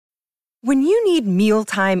When you need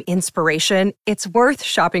mealtime inspiration, it's worth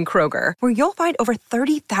shopping Kroger, where you'll find over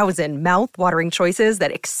 30,000 mouth-watering choices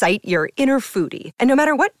that excite your inner foodie. And no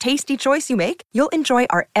matter what tasty choice you make, you'll enjoy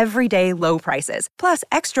our everyday low prices, plus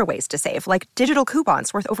extra ways to save, like digital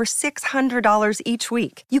coupons worth over $600 each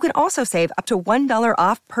week. You can also save up to $1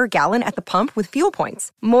 off per gallon at the pump with fuel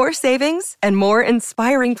points. More savings and more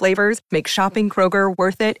inspiring flavors make shopping Kroger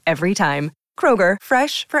worth it every time. Kroger,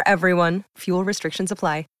 fresh for everyone. Fuel restrictions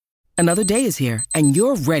apply. Another day is here, and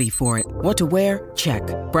you're ready for it. What to wear? Check.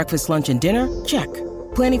 Breakfast, lunch, and dinner? Check.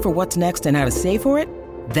 Planning for what's next and how to save for it?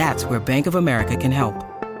 That's where Bank of America can help.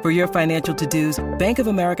 For your financial to-dos, Bank of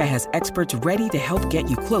America has experts ready to help get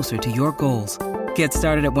you closer to your goals. Get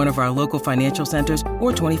started at one of our local financial centers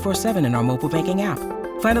or 24/7 in our mobile banking app.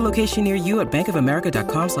 Find a location near you at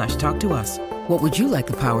bankofamerica.com/talktous. What would you like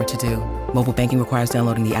the power to do? Mobile banking requires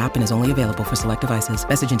downloading the app and is only available for select devices.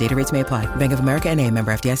 Message and data rates may apply. Bank of America N.A.,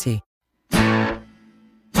 member FDIC.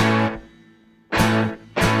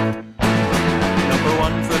 Number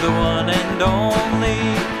one for the one and only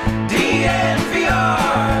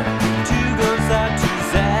DNVR. Two goes out to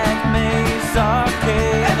Zac Stevens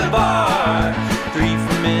and the bar. Three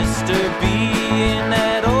for Mr. B in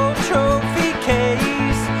that old trophy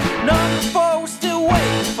case. Number four still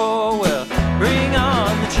waiting for, well, bring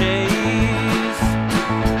on the chase.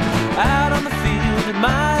 Out on the field at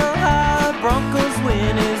Mile High, Broncos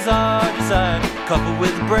win is our desire. Coupled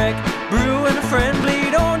with a break, brew and a friend,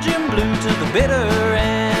 bleed orange and blue to the bitter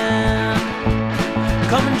end.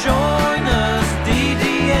 Come and join us,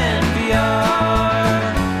 DNVR.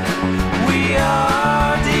 We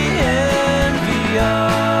are DNVR.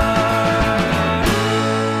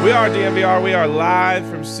 We are DNVR. We are live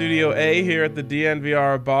from Studio A here at the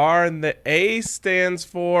DNVR bar, and the A stands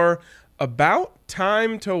for About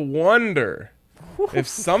Time to Wonder if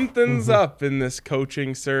something's up in this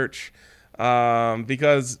coaching search.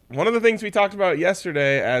 Because one of the things we talked about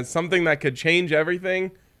yesterday as something that could change everything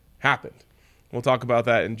happened. We'll talk about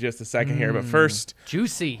that in just a second here. But first...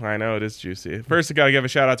 Juicy. I know, it is juicy. First, I got to give a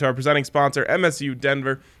shout-out to our presenting sponsor, MSU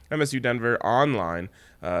Denver. MSU Denver Online.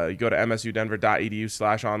 You go to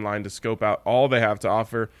msudenver.edu/online to scope out all they have to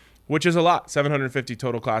offer, which is a lot. 750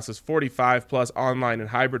 total classes, 45-plus online and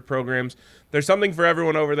hybrid programs. There's something for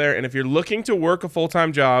everyone over there. And if you're looking to work a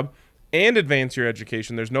full-time job and advance your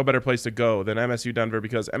education, there's no better place to go than MSU Denver,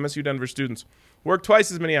 because MSU Denver students work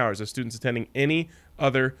twice as many hours as students attending any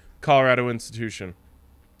other Colorado institution.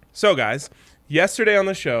 So, guys, yesterday on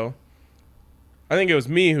the show, I think it was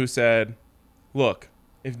me who said, look,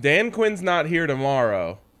 if Dan Quinn's not here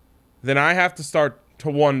tomorrow, then I have to start to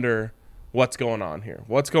wonder what's going on here.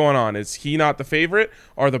 What's going on? Is he not the favorite?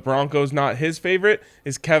 Are the Broncos not his favorite?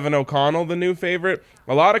 Is Kevin O'Connell the new favorite?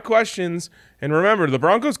 A lot of questions. And remember, the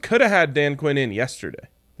Broncos could have had Dan Quinn in yesterday.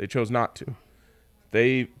 They chose not to.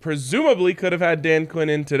 They presumably could have had Dan Quinn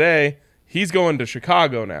in today. He's going to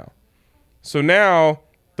Chicago now. So now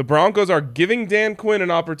the Broncos are giving Dan Quinn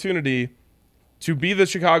an opportunity to be the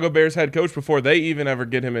Chicago Bears head coach before they even ever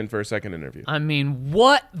get him in for a second interview. I mean,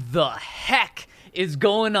 what the heck is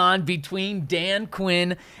going on between Dan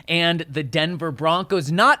Quinn and the Denver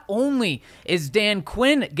Broncos? Not only is Dan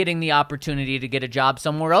Quinn getting the opportunity to get a job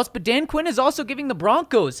somewhere else, but Dan Quinn is also giving the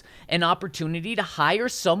Broncos an opportunity to hire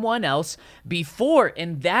someone else before,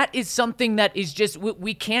 and that is something that is just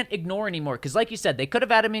we can't ignore anymore, because like you said, they could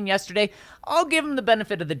have had him in yesterday. I'll give them the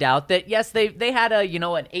benefit of the doubt that yes, they had a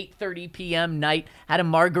an 8:30 p.m. night, had a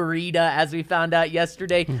margarita, as we found out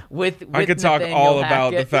yesterday with I could talk Nathaniel all Hackett.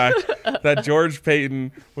 about the fact that George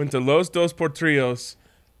Payton went to Los Dos Portillos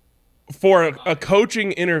for a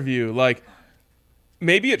coaching interview. Like,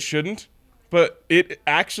 maybe it shouldn't, but it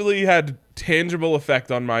actually had tangible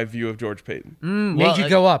effect on my view of George Payton. Made you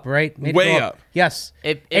go up, right? Made Way you go up. Yes.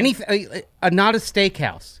 Not a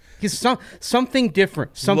steakhouse. Something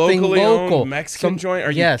different, something Locally local, owned Mexican joint.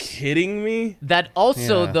 Are you kidding me? That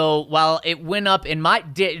also, Yeah. though, while it went up in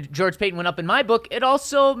George Payton went up in my book, it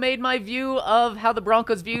also made my view of how the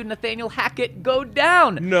Broncos viewed Nathaniel Hackett go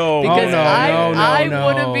down. No. Because no, I no.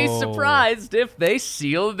 wouldn't be surprised if they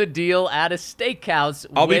seal the deal at a steakhouse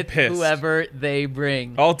I'll be with pissed. whoever they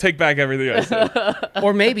bring. I'll take back everything I said.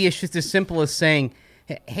 Or maybe it's just as simple as saying,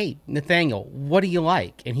 hey, Nathaniel, what do you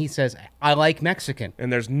like? And he says, I like Mexican.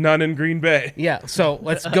 And there's none in Green Bay. Yeah, so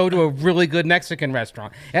let's go to a really good Mexican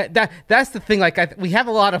restaurant. That's the thing. Like, we have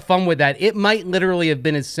a lot of fun with that. It might literally have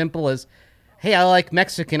been as simple as, hey, I like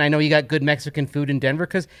Mexican. I know you got good Mexican food in Denver,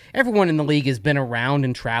 because everyone in the league has been around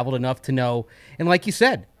and traveled enough to know. And like you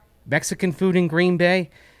said, Mexican food in Green Bay.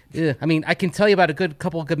 I mean, I can tell you about a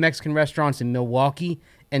couple of good Mexican restaurants in Milwaukee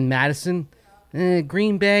and Madison.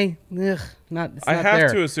 Green Bay, not. It's I not have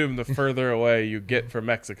there. to assume the further away you get from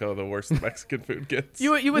Mexico, the worse the Mexican food gets.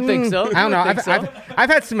 You would think so. I don't know. I've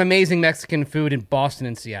had some amazing Mexican food in Boston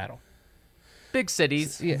and Seattle. Big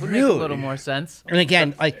cities would make a Really? little more sense. And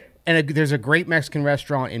again, there's a great Mexican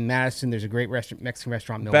restaurant in Madison. There's a great Mexican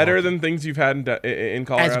restaurant in Milwaukee. Better than things you've had in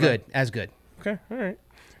Colorado? As good. Okay, all right.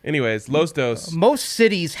 Anyways, Los Dos. Most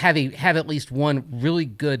cities have at least one really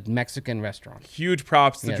good Mexican restaurant. Huge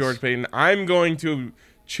props to Yes. George Paton. I'm going to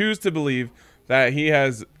choose to believe that he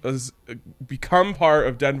has become part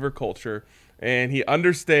of Denver culture, and he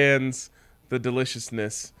understands the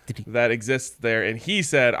deliciousness that exists there. And he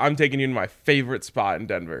said, I'm taking you to my favorite spot in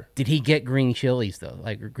Denver. Did he get green chilies, though?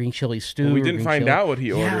 Like green chili stew? Well, we or didn't green find chili? out what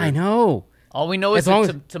he ordered. Yeah, I know. All we know is As long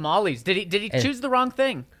the tamales. Did he choose the wrong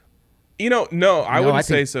thing? No, I wouldn't I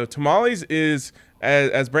say think- so. Tamales is,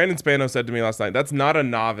 as Brandon Spano said to me last night, that's not a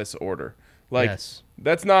novice order. Like, Yes.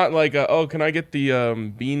 that's not like, can I get the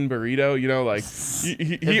bean burrito? You know, like, he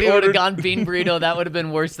If he would have ordered. gone bean burrito, that would have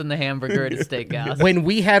been worse than the hamburger at a steakhouse. When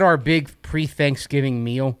we had our big pre-Thanksgiving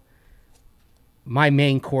meal, my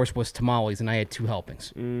main course was tamales, and I had 2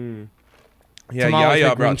 helpings. Yeah, tamales Yaya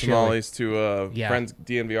with brought green chili. tamales to Yeah. friends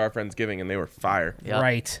DNVR Friendsgiving, and they were fire. Yeah.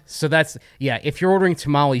 Right. So if you're ordering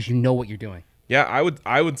tamales, you know what you're doing. Yeah,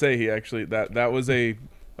 I would say he actually that was a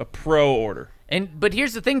pro order. But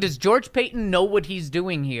here's the thing: does George Paton know what he's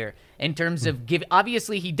doing here in terms of give?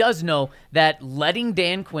 Obviously, he does know that letting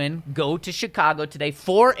Dan Quinn go to Chicago today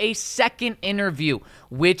for a second interview,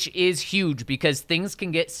 which is huge because things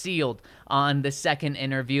can get sealed on the second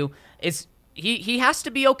interview. He has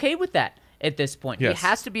to be okay with that at this point. Yes. He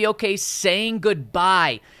has to be okay saying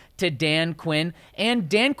goodbye to Dan Quinn, and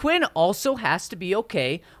Dan Quinn also has to be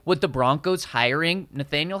okay with the Broncos hiring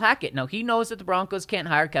Nathaniel Hackett. Now, he knows that the Broncos can't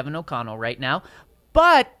hire Kevin O'Connell right now,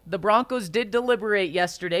 but the Broncos did deliberate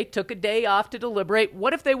yesterday, took a day off to deliberate.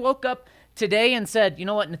 What if they woke up today and said, you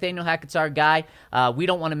know what, Nathaniel Hackett's our guy. We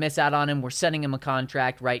don't want to miss out on him. We're sending him a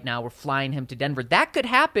contract right now. We're flying him to Denver. That could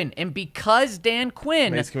happen, and because Dan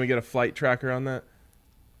Quinn... Mace, can we get a flight tracker on that?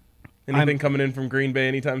 Anything coming in from Green Bay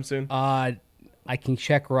anytime soon? I can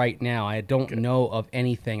check right now. I don't know of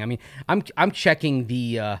anything. I mean, I'm checking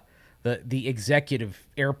the executive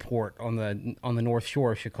airport on the North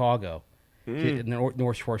Shore of Chicago, in the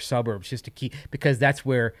North Shore suburbs, just to keep, because that's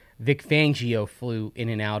where Vic Fangio flew in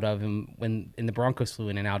and out of, and the Broncos flew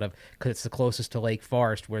in and out of, because it's the closest to Lake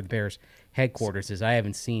Forest where the Bears headquarters is. I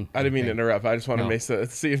haven't seen. I didn't mean to anything. interrupt. I just want No. to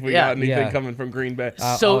see if we Yeah. got anything Yeah. coming from Green Bay.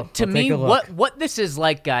 So to I'll me, take a look. what this is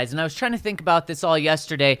like, guys, and I was trying to think about this all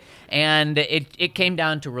yesterday, and it came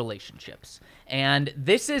down to relationships. And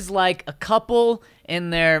this is like a couple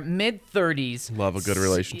in their mid-30s. Love a good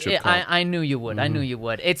relationship Yeah, comp. I knew you would. I knew you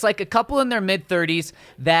would. It's like a couple in their mid-30s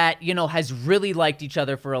that, has really liked each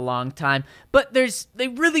other for a long time. But they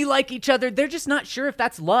really like each other. They're just not sure if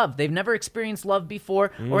that's love. They've never experienced love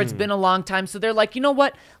before, or it's been a long time. So they're like, you know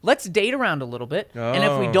what? Let's date around a little bit. And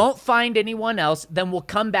if we Oh. don't find anyone else, then we'll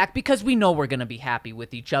come back because we know we're going to be happy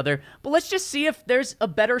with each other. But let's just see if there's a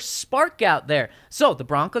better spark out there. So the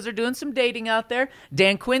Broncos are doing some dating out there.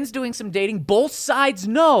 Dan Quinn's doing some dating. Both sides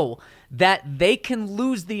know that they can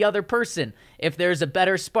lose the other person if there's a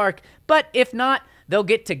better spark. But if not, they'll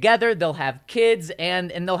get together, they'll have kids,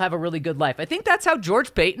 and they'll have a really good life. I think that's how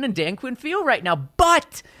George Paton and Dan Quinn feel right now.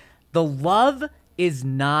 But the love is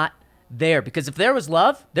not there, because if there was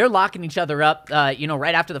love, they're locking each other up,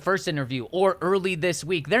 right after the first interview or early this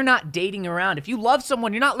week. They're not dating around. If you love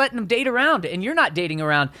someone, you're not letting them date around, and you're not dating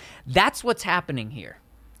around. That's what's happening here.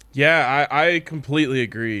 Yeah, I completely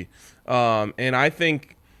agree. And I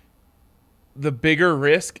think the bigger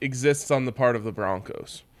risk exists on the part of the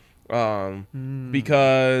Broncos.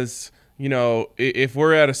 Because, if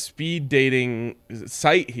we're at a speed dating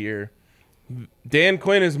site here, Dan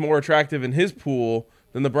Quinn is more attractive in his pool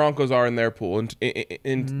than the Broncos are in their pool.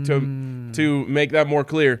 And to make that more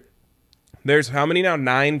clear, there's how many now?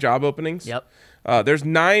 9 job openings? Yep. There's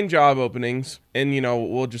 9 job openings, and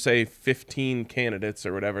we'll just say 15 candidates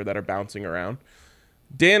or whatever that are bouncing around.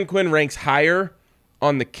 Dan Quinn ranks higher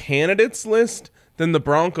on the candidates list than the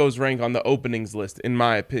Broncos rank on the openings list, in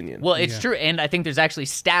my opinion. Well, it's true, and I think there's actually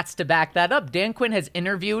stats to back that up. Dan Quinn has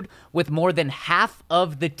interviewed with more than half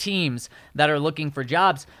of the teams that are looking for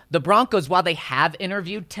jobs. The Broncos, while they have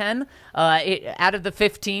interviewed 10 out of the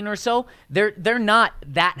 15 or so, they're not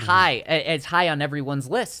that high, as high on everyone's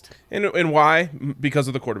list. And why? Because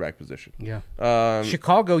of the quarterback position. Yeah.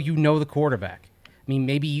 Chicago, the quarterback. I mean,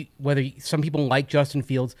 maybe whether some people like Justin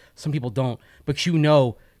Fields, some people don't, but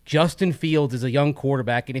Justin Fields is a young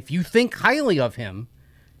quarterback, and if you think highly of him,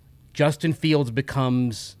 Justin Fields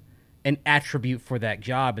becomes an attribute for that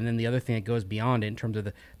job. And then the other thing that goes beyond it in terms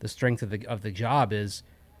of the strength of the job is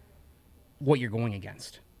what you're going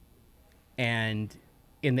against. And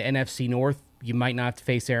in the NFC North, you might not have to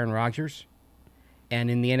face Aaron Rodgers. And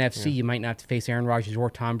in the NFC, you might not have to face Aaron Rodgers or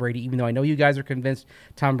Tom Brady, even though I know you guys are convinced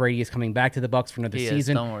Tom Brady is coming back to the Bucs for another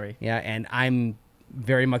season. Don't worry. Yeah, and I'm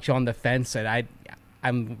very much on the fence. And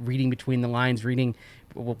I'm reading between the lines, reading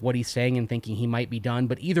what he's saying and thinking he might be done.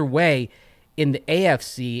 But either way, in the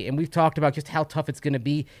AFC, and we've talked about just how tough it's going to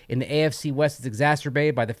be, in the AFC West, it's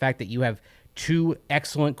exacerbated by the fact that you have two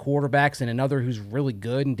excellent quarterbacks and another who's really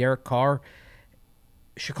good, and Derek Carr.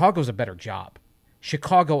 Chicago's a better job.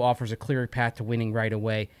 Chicago offers a clear path to winning right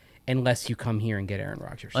away unless you come here and get Aaron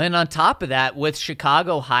Rodgers. And on top of that, with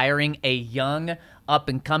Chicago hiring a young,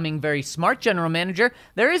 up-and-coming, very smart general manager,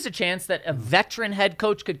 there is a chance that a veteran head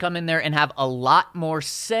coach could come in there and have a lot more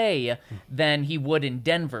say than he would in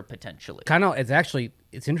Denver, potentially.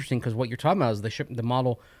 It's interesting because what you're talking about is the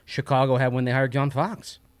model Chicago had when they hired John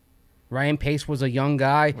Fox. Ryan Pace was a young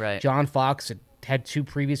guy. Right. John Fox had two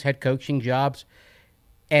previous head coaching jobs.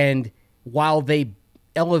 And while they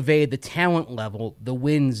elevated the talent level, the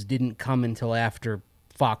wins didn't come until after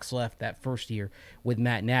Fox left that first year with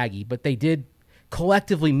Matt Nagy. But they did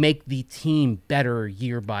collectively make the team better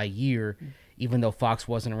year by year, even though Fox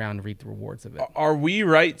wasn't around to reap the rewards of it. Are we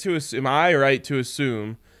right to assume? Am I right to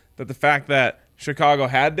assume that the fact that Chicago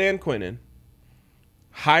had Dan Quinn in,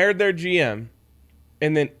 hired their GM,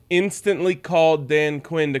 and then instantly called Dan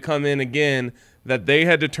Quinn to come in again, that they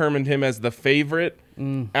had determined him as the favorite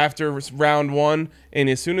after round one, and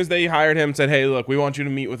as soon as they hired him, said, hey, look, we want you to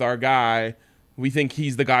meet with our guy. We think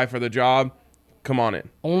he's the guy for the job. Come on in.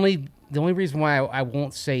 The only reason why I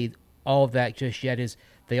won't say all of that just yet is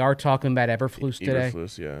they are talking about Eberflus today.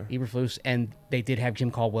 Eberflus, and they did have Jim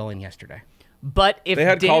Caldwell in yesterday. But if they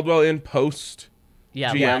had Caldwell in post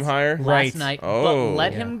GM hire last night, but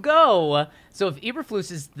let him go. So if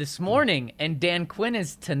Eberflus is this morning and Dan Quinn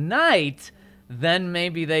is tonight, then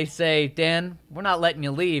maybe they say, Dan, we're not letting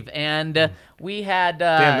you leave. And we had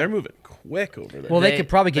damn, they're moving quick over there. Well, they could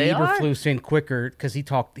probably get Eberflus in quicker because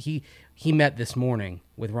he met this morning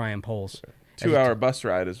with Ryan Poles. 2-hour bus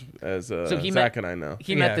ride as Zach and I know.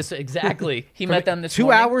 He met this exactly. He met them this 2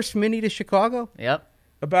 morning. 2 hours from Indy to Chicago? Yep.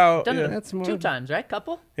 About that's more 2 times, right?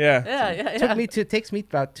 Couple? Yeah. It takes me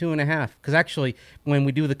about 2.5 because actually when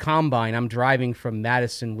we do the combine, I'm driving from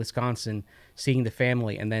Madison, Wisconsin, seeing the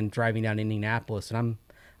family, and then driving down to Indianapolis, and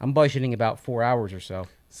I'm budgeting about 4 hours or so.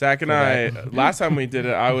 Zach and I, last time we did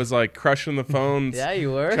it, I was like crushing the phones. Yeah,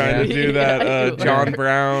 you were. Trying to do that John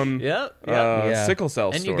Brown sickle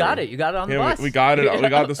cell story. And you got it. You got it on the bus. We got it. We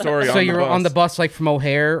got the story on the bus. So you were on the bus like from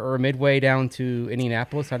O'Hare or Midway down to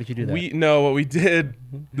Indianapolis? How did you do that? What we did,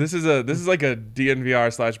 this is like a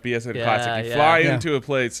DNVR/BSN classic. You fly into a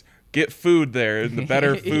place, get food there in the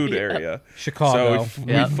better food area. Chicago. So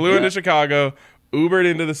we flew into Chicago, Ubered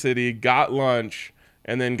into the city, got lunch,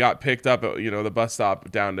 and then got picked up at the bus stop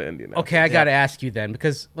down to Indianapolis. Okay, I got to ask you then,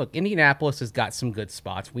 because look, Indianapolis has got some good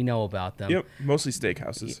spots. We know about them. Yep, mostly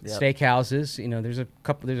steakhouses. Steakhouses. There's a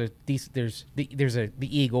couple. There's the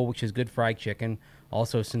Eagle, which is good fried chicken.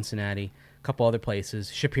 Also Cincinnati. A couple other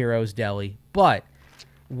places. Shapiro's Deli. But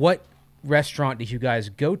what restaurant did you guys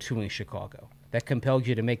go to in Chicago that compelled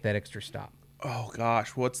you to make that extra stop? Oh,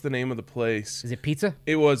 gosh. What's the name of the place? Is it pizza?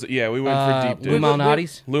 It was, we went for deep dish. Lou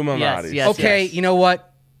Malnati's? Lou Malnati's. Yes, okay, you know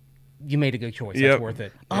what? You made a good choice. That's worth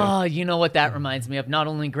it. Oh, you know what that reminds me of? Not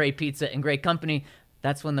only great pizza and great company,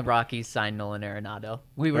 that's when the Rockies signed Nolan Arenado.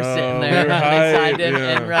 We were sitting there, and they signed him,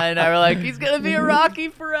 and Ryan and I were like, he's going to be a Rocky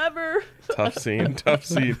forever. Tough scene.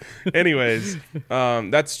 Anyways,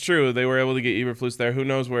 that's true. They were able to get Eberflus there. Who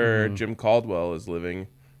knows where Jim Caldwell is living,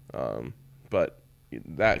 but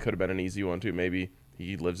that could have been an easy one too. Maybe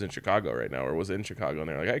he lives in Chicago right now or was in Chicago, and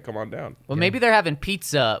they're like, hey, come on down. Well, maybe they're having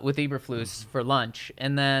pizza with Eberflus for lunch,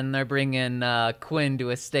 and then they're bringing Quinn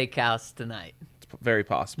to a steakhouse tonight. It's very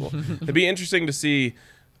possible. It'd be interesting to see.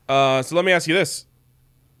 So let me ask you this.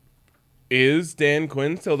 Is Dan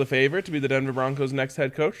Quinn still the favorite to be the Denver Broncos' next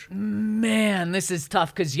head coach? Man, this is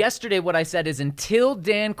tough because yesterday what I said is until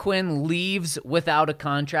Dan Quinn leaves without a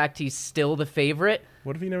contract, he's still the favorite.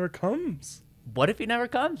 What if he never comes?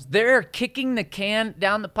 They're kicking the can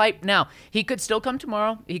down the pipe. Now, he could still come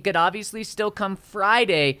tomorrow. He could obviously still come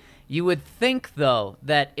Friday. You would think, though,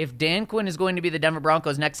 that if Dan Quinn is going to be the Denver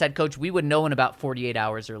Broncos' next head coach, we would know in about 48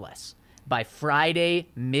 hours or less. By Friday,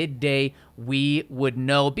 midday, we would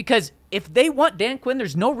know. Because if they want Dan Quinn,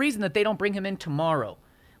 there's no reason that they don't bring him in tomorrow.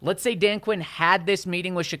 Let's say Dan Quinn had this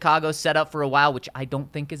meeting with Chicago set up for a while, which I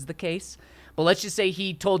don't think is the case. But let's just say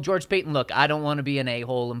he told George Paton, look, I don't want to be an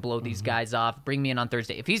a-hole and blow these guys off. Bring me in on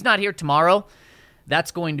Thursday. If he's not here tomorrow,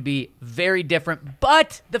 that's going to be very different.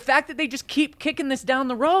 But the fact that they just keep kicking this down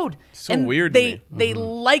the road. So and weird to me. They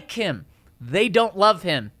like him. They don't love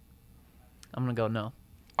him. I'm going to go no.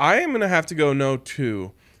 I am going to have to go no,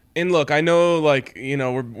 too. And look, I know, like, you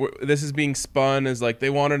know, this is being spun as, like, they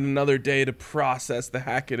wanted another day to process the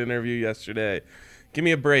Hackett interview yesterday. Give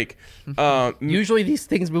me a break. Usually these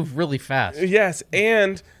things move really fast. Yes,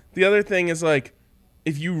 and the other thing is, like,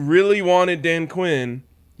 if you really wanted Dan Quinn,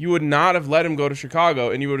 you would not have let him go to Chicago,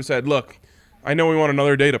 and you would have said, look, I know we want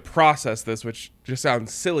another day to process this, which just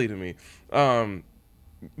sounds silly to me,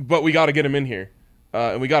 but we got to get him in here,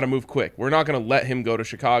 and we got to move quick. We're not going to let him go to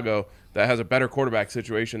Chicago that has a better quarterback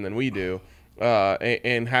situation than we do,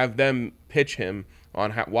 and have them pitch him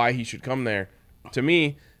on why he should come there. To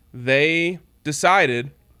me, they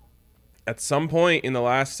decided at some point in the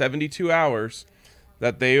last 72 hours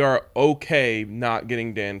that they are okay not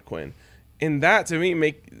getting Dan Quinn. And that, to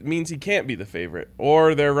me, means he can't be the favorite.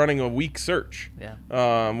 Or they're running a weak search,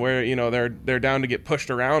 where, you know, they're down to get pushed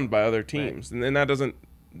around by other teams. Right. And that doesn't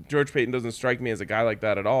 – George Paton doesn't strike me as a guy like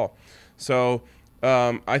that at all. So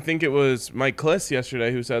I think it was Mike Kliss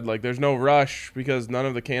yesterday who said, like, there's no rush because none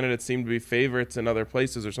of the candidates seem to be favorites in other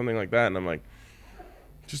places or something like that. And I'm like,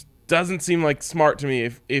 just doesn't seem like smart to me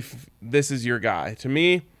if this is your guy. To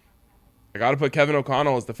me, I got to put Kevin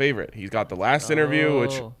O'Connell as the favorite. He's got the last interview,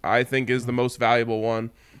 which I think is the most valuable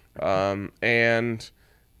one. And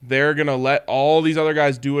they're going to let all these other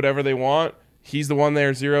guys do whatever they want. He's the one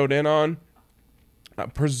they're zeroed in on.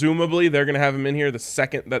 Presumably, they're going to have him in here the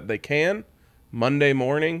second that they can, Monday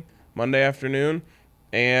morning, Monday afternoon.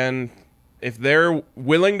 And if they're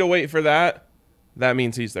willing to wait for that, that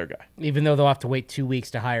means he's their guy. Even though they'll have to wait 2 weeks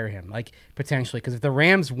to hire him, like potentially. Because if the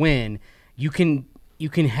Rams win, you can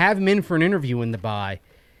have him in for an interview in the bye,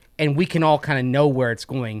 and we can all kind of know where it's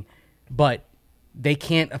going, but they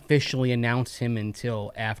can't officially announce him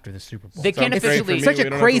until after the Super Bowl. They can't officially. It's such a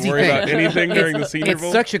crazy thing. About anything during the Senior Bowl.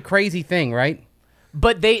 It's such a crazy thing, right?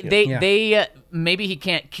 But they maybe he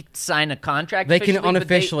can't sign a contract. They can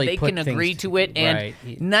unofficially they can agree to it, and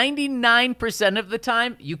 99% of the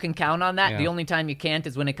time you can count on that. Yeah. The only time you can't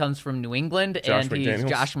is when it comes from New England he's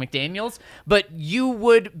Josh McDaniels. But you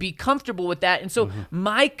would be comfortable with that, and so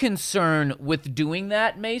my concern with doing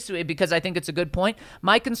that, Mace, because I think it's a good point.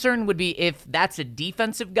 My concern would be if that's a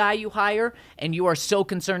defensive guy you hire, and you are so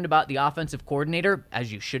concerned about the offensive coordinator,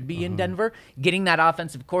 as you should be in Denver, getting that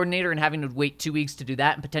offensive coordinator and having to wait 2 weeks to do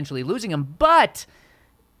that and potentially losing him. But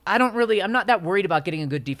I'm not that worried about getting a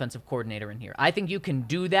good defensive coordinator in here. I think you can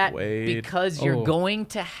do that because you're going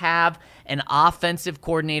to have an offensive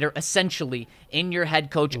coordinator essentially in your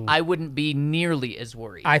head coach. I wouldn't be nearly as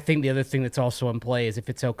worried. I think the other thing that's also in play is if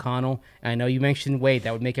it's O'Connell, and I know you mentioned Wade,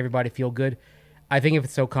 that would make everybody feel good. I think if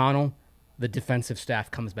it's O'Connell, the defensive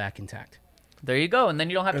staff comes back intact. There you go, and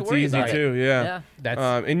then you don't have to worry about it. That's easy too, yeah.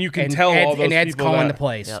 And you can tell all those and Ed's people calling that, the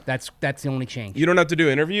plays. Yep. That's the only change. You don't have to do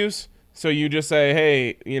interviews, so you just say,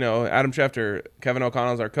 hey, you know, Adam Schefter, Kevin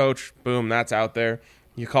O'Connell's our coach. Boom, that's out there.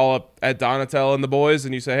 You call up Ed Donatel and the boys,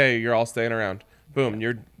 and you say, hey, you're all staying around. Boom,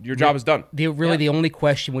 your job is done. The only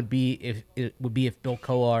question would be if Bill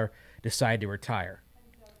Kolar decided to retire.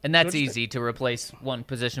 And that's easy to replace one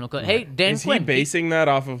positional coach. Hey, Dan Is Quinn. he basing that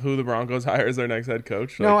off of who the Broncos hire as their next head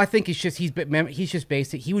coach? No, I think he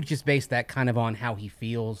would just base that kind of on how he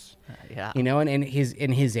feels. You know, and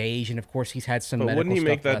his age, and of course he's had some medical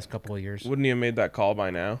stuff the last couple of years. Wouldn't he have made that call by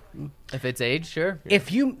now? If it's age, sure.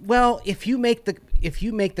 If you make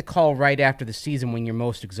the call right after the season when you're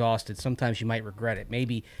most exhausted, sometimes you might regret it.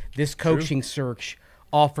 Maybe this coaching search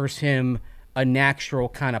offers him a natural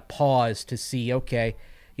kind of pause to see, okay,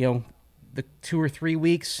 you know, the 2 or 3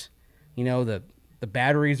 weeks, you know, the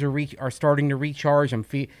batteries are starting to recharge.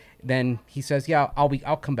 Then he says, yeah,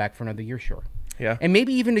 I'll come back for another year, sure. Yeah. And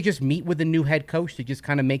maybe even to just meet with the new head coach to just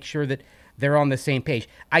kind of make sure that they're on the same page.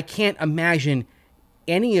 I can't imagine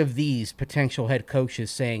any of these potential head coaches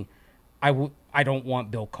saying, I don't want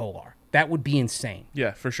Bill Kolar. That would be insane.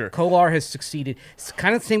 Yeah, for sure. Kolar has succeeded. It's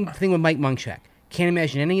kind of the same thing with Mike Munchak. Can't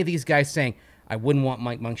imagine any of these guys saying, I wouldn't want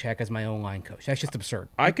Mike Munchak as my own line coach. That's just absurd.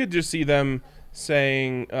 I could just see them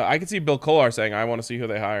saying, I could see Bill Kolar saying, I want to see who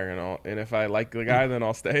they hire, and if I like the guy, then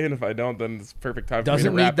I'll stay, and if I don't, then it's perfect time for me to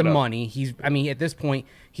wrap it up. Doesn't need the money. At this point,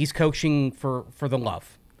 he's coaching for the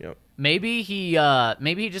love. Yep. Maybe he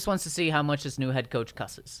just wants to see how much this new head coach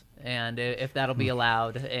cusses, and if that'll be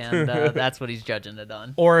allowed, and that's what he's judging it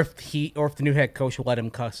on. Or if the new head coach will let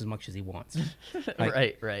him cuss as much as he wants.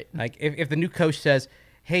 Right. Like if the new coach says,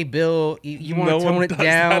 "Hey, Bill, you want No to tone one it does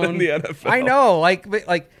down?" that in the NFL. I know, like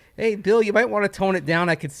Hey, Bill, you might want to tone it down.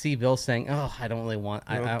 I could see Bill saying, "Oh, I don't really want.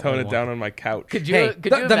 I don't tone really it want down that." on my couch. Could you, Hey,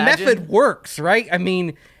 could you the imagine, method works, right? I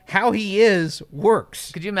mean, how he is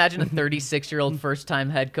works. Could you imagine a 36-year-old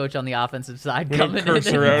first-time head coach on the offensive side We don't coming curse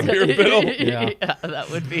in? around here, Bill. Yeah,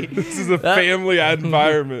 that would be. This is a family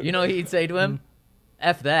environment. You know what he'd say to him?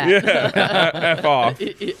 F that. Yeah, F off.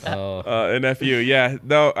 Oh. And F you. Yeah,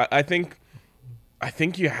 no, I think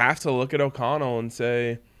you have to look at O'Connell and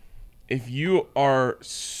say, if you are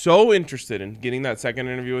so interested in getting that second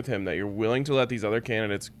interview with him that you're willing to let these other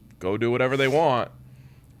candidates go do whatever they want,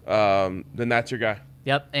 then that's your guy.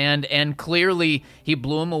 Yep, and clearly he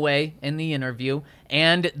blew him away in the interview.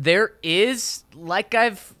 And there is, like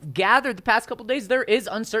I've gathered the past couple of days, there is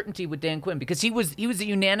uncertainty with Dan Quinn because he was a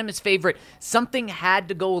unanimous favorite. Something had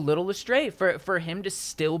to go a little astray for him to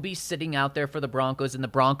still be sitting out there for the Broncos, and the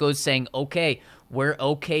Broncos saying, okay, we're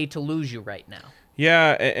okay to lose you right now.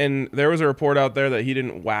 Yeah, and there was a report out there that he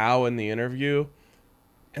didn't wow in the interview,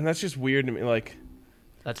 and that's just weird to me. Like,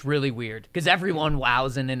 That's really weird because everyone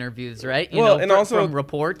wows in interviews, right? You Well, know, and also- from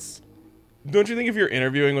reports. don't you think if you're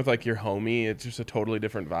interviewing with like your homie, it's just a totally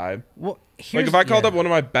different vibe? Well, Like if I called up one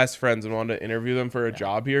of my best friends and wanted to interview them for a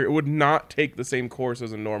job here, it would not take the same course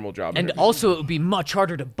as a normal job And interview. also, it would be much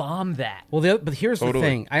harder to bomb that. Well, but here's Totally. the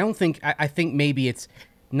thing. I think maybe it's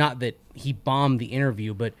not that he bombed the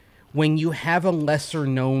interview, but when you have a lesser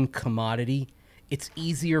known commodity, it's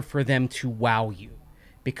easier for them to wow you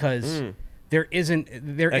because there isn't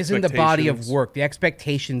the body of Expectations. work. The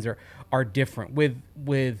expectations are different.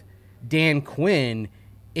 With Dan Quinn,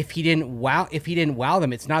 if he didn't wow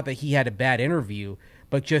them, it's not that he had a bad interview,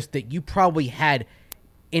 but just that you probably had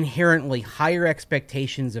inherently higher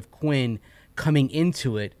expectations of Quinn coming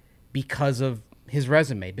into it because of his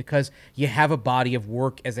resume, because you have a body of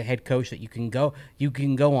work as a head coach that you can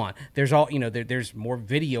go on. There's there's more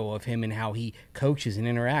video of him and how he coaches and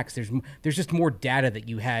interacts. There's just more data that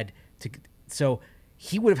you had so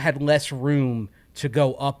he would have had less room to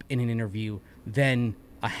go up in an interview than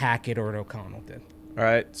a Hackett or an O'Connell did. All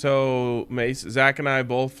right, so Mace, Zach and I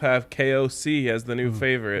both have KOC as the new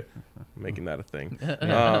favorite. I'm making that a thing.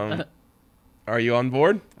 Are you on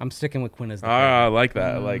board? I'm sticking with Quinn as the I like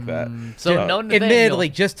that. I like that. So no Nathaniel. admittedly,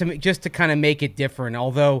 just to kind of make it different.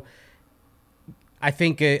 Although I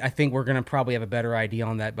think we're gonna probably have a better idea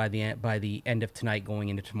on that by the end of tonight, going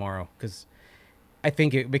into tomorrow. Because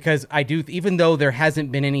I do, even though there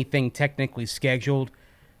hasn't been anything technically scheduled,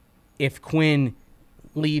 if Quinn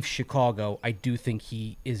leaves Chicago, I do think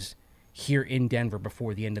he is here in Denver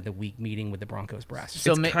before the end of the week, meeting with the Broncos brass.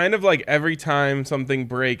 So It's kind of like every time something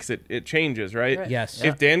breaks, it changes, right? Yes.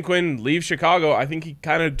 If Dan Quinn leaves Chicago, I think he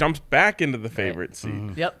kind of jumps back into the favorite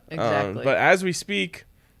seat. Yep, exactly. But as we speak,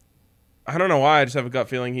 I don't know why, I just have a gut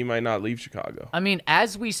feeling he might not leave Chicago. I mean,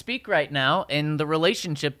 as we speak right now, in the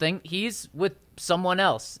relationship thing, he's with someone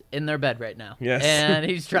else in their bed right now. Yes. And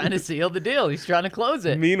he's trying to seal the deal. He's trying to close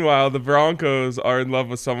it. Meanwhile, the Broncos are in love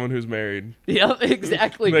with someone who's married. Yep,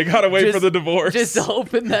 exactly. They gotta wait for the divorce. Just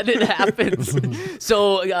hoping that it happens.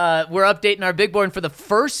 So we're updating our big board. And for the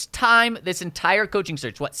first time this entire coaching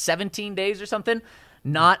search, 17 days or something?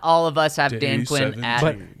 Not all of us have Day Dan Quinn 17.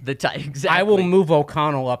 at the time. Exactly. I will move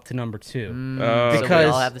O'Connell up to number 2 So we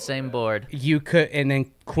because all have the same board. you could, and then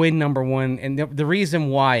Quinn number 1. And the reason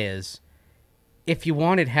why is, if you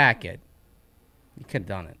wanted Hackett, you could have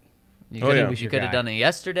done it. You Oh, could yeah. have was your guy. done it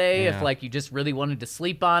yesterday Yeah. if you just really wanted to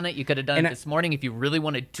sleep on it. You could have done And it this morning if you really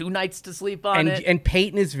wanted 2 nights to sleep on it. And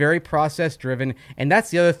Peyton is very process driven, and that's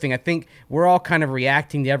the other thing. I think we're all kind of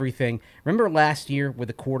reacting to everything. Remember last year with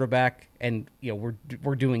the quarterback, and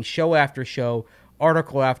we're doing show after show,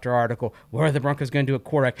 article after article. What are the Broncos going to do at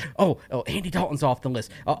quarterback? Oh, Andy Dalton's off the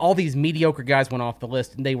list. All these mediocre guys went off the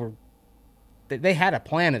list, and they had a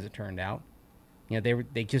plan, as it turned out.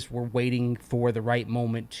 They just were waiting for the right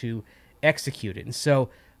moment to execute it. And so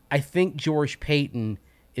I think George Payton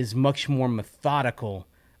is much more methodical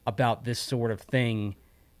about this sort of thing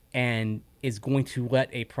and is going to let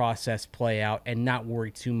a process play out and not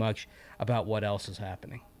worry too much about what else is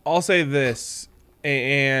happening. I'll say this,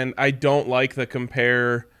 and I don't like the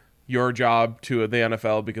compare your job to the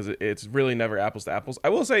NFL because it's really never apples to apples. I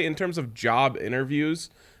will say in terms of job interviews,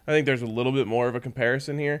 I think there's a little bit more of a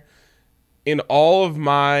comparison here. In all of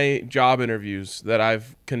my job interviews that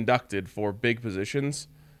I've conducted for big positions,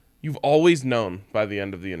 you've always known by the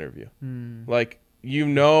end of the interview. Like,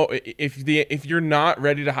 if you're not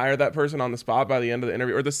ready to hire that person on the spot by the end of the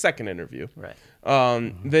interview or the second interview, right.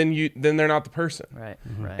 then they're not the person. Right.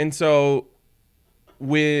 Right. And so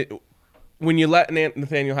when you let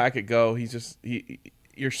Nathaniel Hackett go,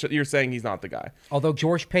 you're saying he's not the guy. Although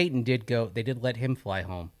George Payton they did let him fly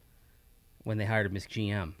home. when they hired him as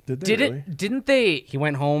GM. Didn't they? He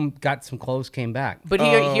went home, got some clothes, came back. But he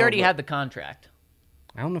already had the contract.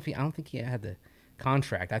 I don't think he had the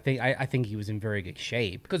contract. I think he was in very good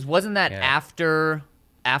shape. Because wasn't that after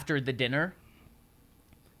the dinner?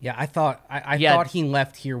 Yeah, I thought thought he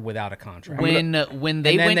left here without a contract. When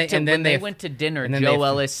they went to dinner, Joe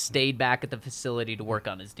Ellis stayed back at the facility to work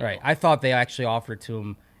on his deal. Right. I thought they actually offered to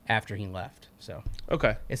him after he left. So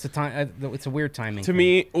okay, it's a time. It's a weird timing. To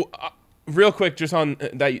me, real quick, just on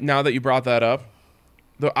that. Now that you brought that up,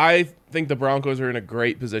 I think the Broncos are in a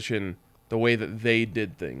great position the way that they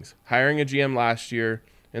did things, hiring a GM last year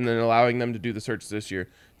and then allowing them to do the search this year.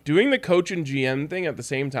 Doing the coach and GM thing at the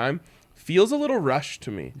same time feels a little rushed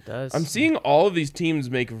to me. It does. I'm seeing all of these teams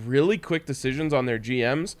make really quick decisions on their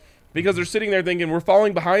GMs because they're sitting there thinking we're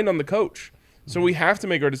falling behind on the coach. So we have to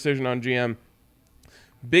make our decision on GM.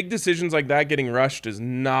 Big decisions like that getting rushed is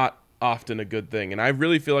not often a good thing. And I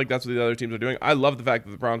really feel like that's what the other teams are doing. I love the fact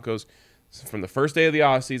that the Broncos, from the first day of the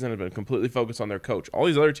offseason, have been completely focused on their coach. All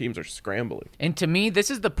these other teams are scrambling. And to me,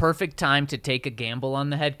 this is the perfect time to take a gamble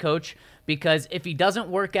on the head coach, because if he doesn't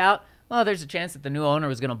work out, well, there's a chance that the new owner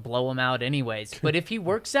was going to blow him out anyways. But if he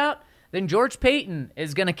works out, then George Payton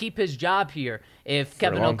is going to keep his job here if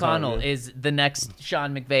Kevin O'Connell is the next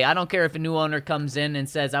Sean McVay. I don't care if a new owner comes in and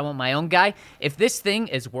says, I want my own guy. If this thing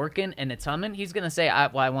is working and it's humming, he's going to say,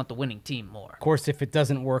 I want the winning team more. Of course, if it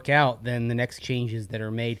doesn't work out, then the next changes that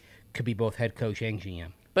are made could be both head coach and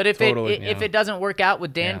GM. But if it doesn't work out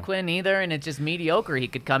with Dan Quinn either, and it's just mediocre, he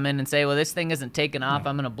could come in and say, well, this thing isn't taking off.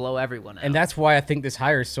 I'm going to blow everyone out. And that's why I think this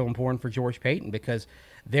hire is so important for George Payton, because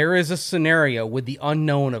there is a scenario with the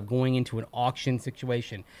unknown of going into an auction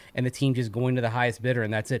situation and the team just going to the highest bidder,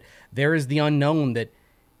 and that's it. There is the unknown that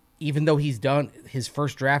even though he's done, his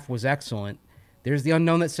first draft was excellent, there's the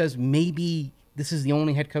unknown that says maybe this is the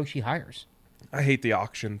only head coach he hires. I hate the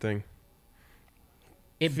auction thing.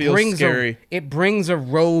 It feels scary. It brings a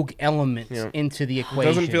rogue element into the equation. It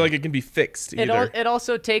doesn't feel like it can be fixed either. It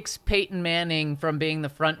also takes Peyton Manning from being the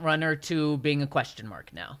front runner to being a question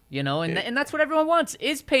mark now, and that's what everyone wants,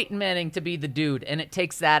 is Peyton Manning to be the dude, and it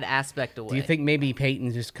takes that aspect away. Do you think maybe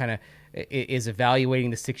Peyton just kind of is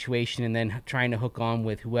evaluating the situation and then trying to hook on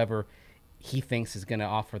with whoever he thinks is going to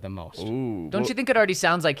offer the most? Ooh, Don't you think it already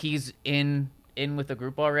sounds like he's in with the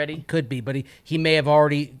group already? Could be, but he may have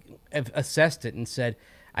already assessed it and said,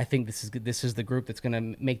 I think this is the group that's going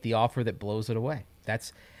to make the offer that blows it away.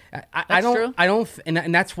 That's true.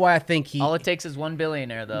 And that's why I think all it takes is one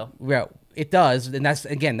billionaire, though. Yeah, it does, and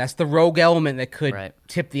that's the rogue element that could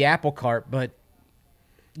tip the apple cart. But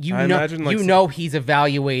he's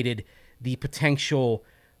evaluated the potential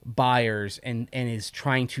buyers and is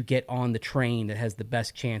trying to get on the train that has the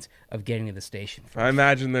best chance of getting to the station first. I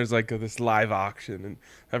imagine there's like this live auction and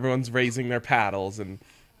everyone's raising their paddles, and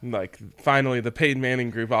like finally the Peyton Manning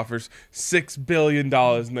group offers $6 billion,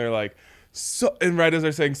 and they're like, so, and right as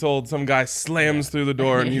they're saying sold, some guy slams through the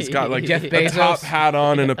door and he's got like Jeff a Bezos top hat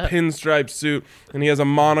on and a pinstripe suit, and he has a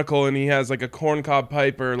monocle and he has like a corncob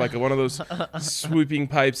pipe or like one of those swooping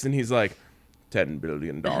pipes, and he's like, $10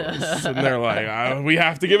 billion. And they're like, we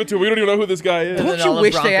have to give it to him. We don't even know who this guy is. Don't you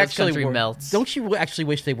wish they actually were? Don't you actually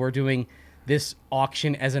wish they were doing this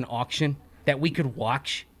auction as an auction that we could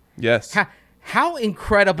watch? Yes. How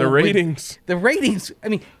incredible the ratings. The ratings. I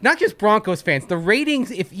mean, not just Broncos fans. The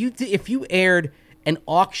ratings. If you aired an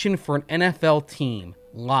auction for an NFL team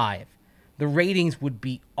live, the ratings would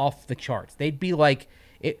be off the charts. They'd be like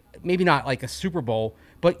maybe not like a Super Bowl,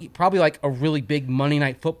 but probably like a really big Monday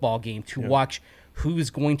Night Football game to watch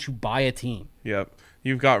who's going to buy a team. Yep.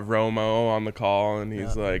 You've got Romo on the call, and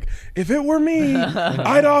he's like, if it were me,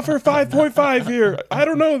 I'd offer 5.5 here. I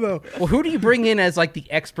don't know, though. Well, who do you bring in as like the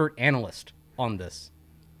expert analyst on this?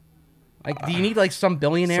 Like, do you need like some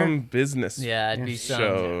billionaire? Some business it'd be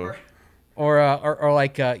show. Or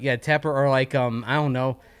like, Tepper, or like, I don't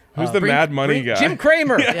know. Who's the Mad Money guy? Jim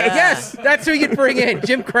Cramer. Yes, that's who you'd bring in,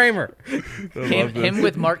 Jim Cramer. Him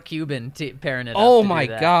with Mark Cuban pairing it up. Oh, my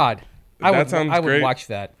God. I would great. watch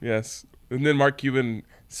that. Yes. And then Mark Cuban,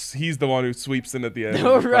 he's the one who sweeps in at the end.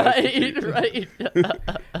 Oh, right.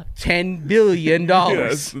 $10 billion.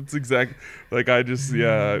 Yes, that's exactly. Like, I just,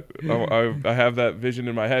 I have that vision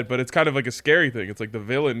in my head. But it's kind of like a scary thing. It's like the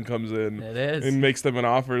villain comes in and makes them an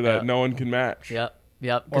offer that no one can match. Yep.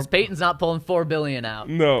 Because Peyton's not pulling $4 billion out.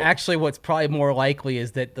 No. Actually, what's probably more likely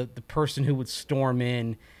is that the person who would storm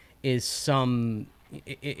in is some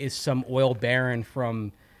oil baron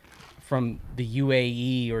from the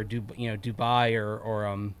UAE or Dubai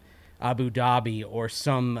or Abu Dhabi, or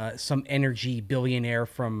some energy billionaire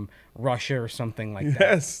from Russia or something like that.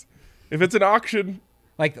 Yes. If it's an auction,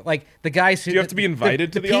 Like the guys who Do you have to be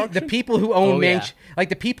invited to the auction? The people who own yeah.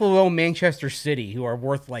 the people who own Manchester City, who are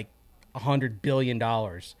worth like $100 billion,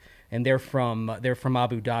 and they're from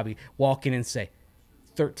Abu Dhabi, walk in and say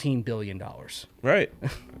 $13 billion. Right.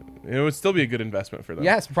 It would still be a good investment for them.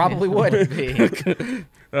 Yes, probably would.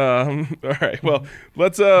 All right. Well,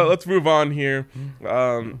 let's move on here.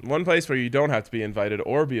 One place where you don't have to be invited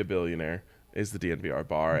or be a billionaire is the DNVR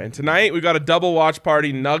bar. And tonight we got a double watch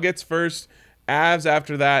party. Nuggets first, Avs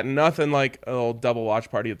after that. Nothing like a little double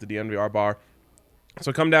watch party at the DNVR bar.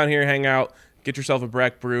 So come down here, hang out, get yourself a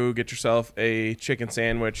Breck brew, get yourself a chicken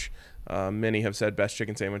sandwich. Many have said best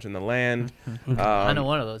chicken sandwich in the land. I know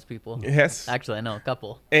one of those people. Yes. Actually, I know a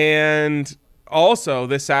couple. And also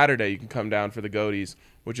this Saturday you can come down for the Goaties,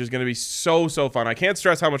 which is going to be so fun. I can't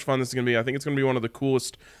stress how much fun this is going to be. I think it's going to be one of the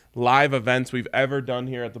coolest live events we've ever done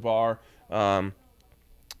here at the bar.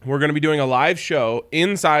 We're going to be doing a live show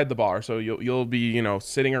inside the bar, so you'll be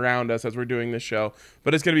sitting around us as we're doing this show.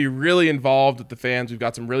 But it's going to be really involved with the fans. We've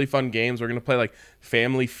got some really fun games. We're going to play like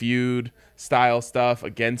Family Feud style stuff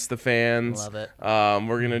against the fans. Love it.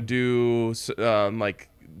 We're going to do like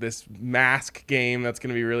this mask game that's going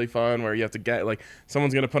to be really fun, where you have to get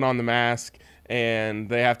someone's going to put on the mask and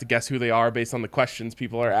they have to guess who they are based on the questions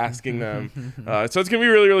people are asking them. So it's going to be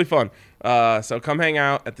really, really fun. So come hang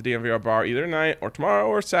out at the DNVR bar either tonight or tomorrow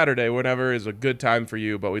or Saturday, whatever is a good time for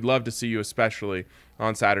you. But we'd love to see you, especially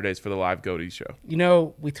on Saturdays for the live Goaties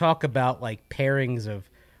show. We talk about like pairings of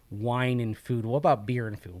wine and food. What about beer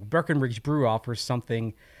and food? Breckenridge Brew offers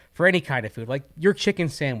something for any kind of food, like your chicken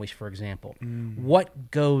sandwich, for example.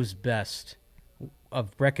 What goes best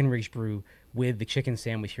of Breckenridge Brew with the chicken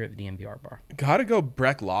sandwich here at the DNVR bar? Gotta go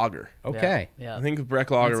Breck Lager. Okay. Yeah. I think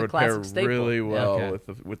Breck Lager would pair staple. really well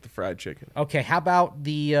Okay. with the fried chicken. Okay, how about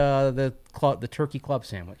the turkey club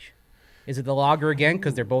sandwich? Is it the lager again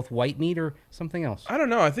because they're both white meat or something else? I don't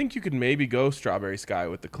know. I think you could maybe go Strawberry Sky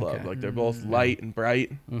with the club. Okay. Like they're both light and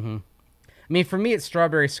bright. I mean, for me, it's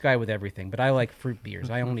Strawberry Sky with everything, but I like fruit beers.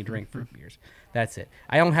 I only drink fruit beers. That's it.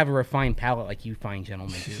 I don't have a refined palate like you fine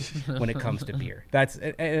gentlemen do when it comes to beer.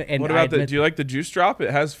 What about do you like the juice drop?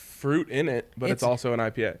 It has fruit in it, but it's also an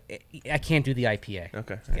IPA. I can't do the IPA.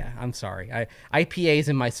 Okay. Yeah, I'm sorry. IPAs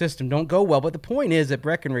in my system don't go well, but the point is that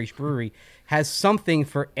Breckenridge Brewery has something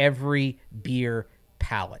for every beer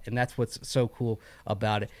palate, and that's what's so cool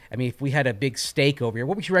about it. I mean, if we had a big steak over here,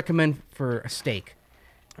 what would you recommend for a steak?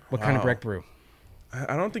 What kind of Breck brew?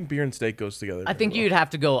 I don't think beer and steak goes together. I think you'd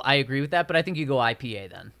have to go. I agree with that, but I think you go IPA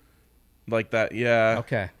then. Like that, yeah.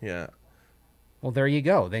 Okay. Yeah. Well, there you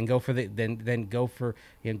go. Then go for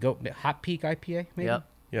go Hot Peak IPA, maybe. Yep.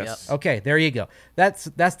 Yes. Okay, there you go. That's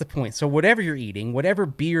the point. So whatever you're eating, whatever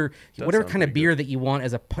beer, whatever sound kind of pretty beer that you want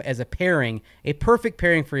as a pairing, a perfect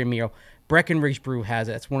pairing for your meal, Breckenridge Brew has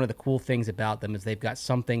it. That's one of the cool things about them is they've got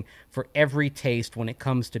something for every taste when it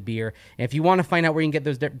comes to beer. And if you want to find out where you can get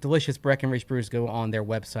those delicious Breckenridge brews, go on their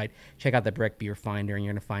website. Check out the Breck Beer Finder, and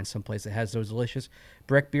you're going to find someplace that has those delicious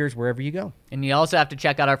Breck beers wherever you go. And you also have to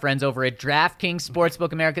check out our friends over at DraftKings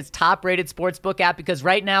Sportsbook, America's top-rated sportsbook app, because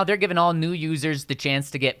right now they're giving all new users the chance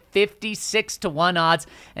to get 56-1 odds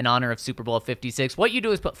in honor of Super Bowl 56. What you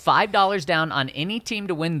do is put $5 down on any team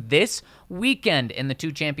to win this weekend in the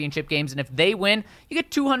 2 championship games, and if they win, you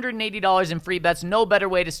get $280 in free bets. No better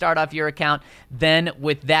way to start off your account than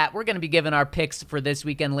with that. We're going to be giving our picks for this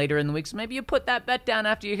weekend later in the week, so maybe you put that bet down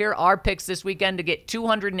after you hear our picks this weekend to get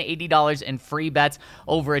 $280 in free bets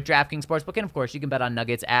over at DraftKings Sportsbook. And of course, you can bet on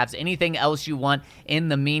Nuggets, Avs, anything else you want in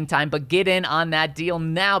the meantime, but get in on that deal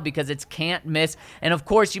now because it's can't miss. And of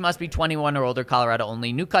course, you must be 21 or older, Colorado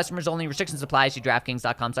only. New customers only. Restrictions apply. See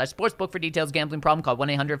DraftKings.com/sportsbook for details. Gambling problem? Call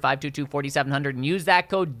 1-800-522-4700 and use that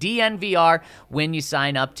code DNVR when you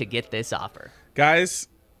sign up to get this offer. Guys,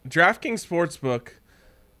 DraftKings Sportsbook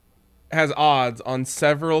has odds on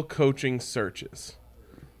several coaching searches.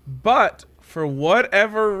 But for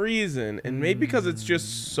whatever reason, and maybe because it's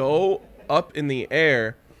just so up in the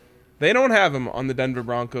air, they don't have him on the Denver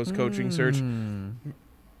Broncos coaching search.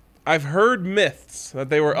 I've heard myths that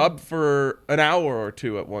they were up for an hour or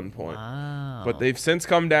two at one point. Wow. But they've since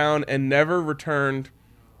come down and never returned.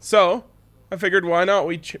 So I figured, why don't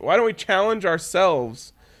we challenge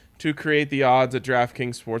ourselves to create the odds at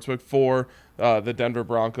DraftKings Sportsbook for the Denver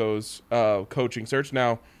Broncos coaching search.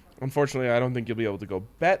 Now, unfortunately, I don't think you'll be able to go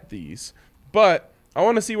bet these, but I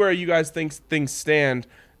want to see where you guys think things stand.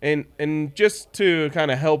 And just to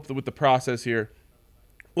kind of help with the process here,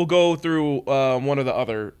 we'll go through one of the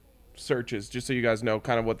other searches just so you guys know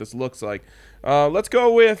kind of what this looks like. Let's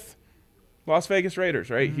go with Las Vegas Raiders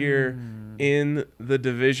right here in the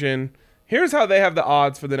division. Here's how they have the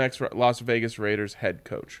odds for the next Las Vegas Raiders head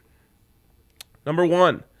coach. Number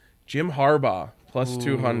 1, Jim Harbaugh, plus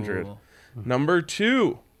 200. Number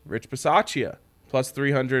 2, Rich Bisaccia, plus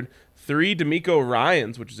 300. 3, D'Amico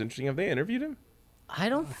Ryans, which is interesting. Have they interviewed him? I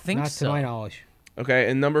don't think Not so. to my knowledge. Okay,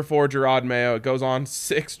 and number 4, Gerard Mayo. It goes on.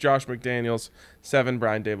 6, Josh McDaniels. 7,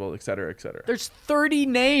 Brian Dable, et cetera, et cetera. There's 30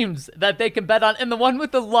 names that they can bet on, and the one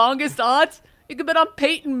with the longest odds, you can bet on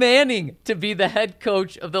Peyton Manning to be the head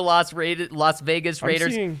coach of the Las Vegas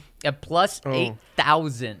Raiders at plus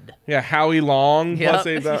 8,000. Yeah, Howie Long, Yep. plus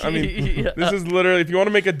 8,000. I mean, This is literally, if you want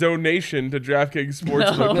to make a donation to DraftKings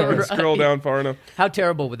Sportsbook, you can scroll down far enough. How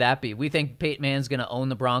terrible would that be? We think Peyton Manning's going to own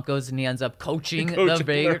the Broncos, and he ends up coaching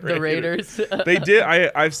the Raiders. They did.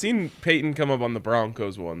 I've seen Peyton come up on the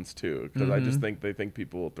Broncos ones, too, because I just think they think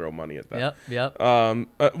people will throw money at that.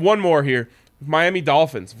 Yep. One more here. Miami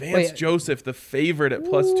Dolphins. Vance Joseph, the favorite at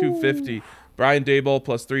plus 250. Brian Daboll,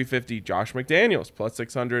 plus 350. Josh McDaniels, plus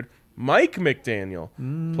 600. Mike McDaniel,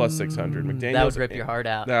 plus 600. McDaniels, that would rip your heart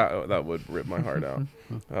out. That would rip my heart out.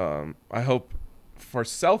 I hope, for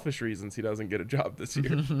selfish reasons, he doesn't get a job this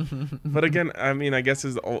year. But again, I mean, I guess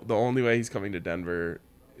the only way he's coming to Denver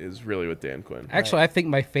is really with Dan Quinn. Actually, I think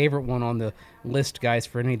my favorite one on the list, guys,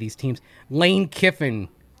 for any of these teams, Lane Kiffin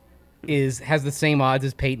has the same odds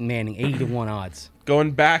as Peyton Manning, 80-1 odds.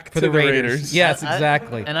 Going back to the Raiders. Yes,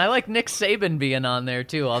 exactly. And I like Nick Saban being on there,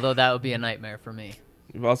 too, although that would be a nightmare for me.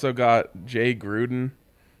 We've also got Jay Gruden.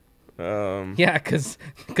 Yeah, because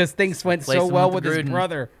things went so well with his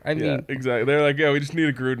brother. I mean, yeah, exactly. They're like, we just need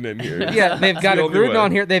a Gruden in here. Yeah, they've got a the only Gruden way.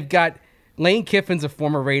 on here. They've got Lane Kiffin's a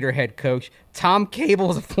former Raider head coach. Tom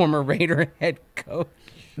Cable's a former Raider head coach.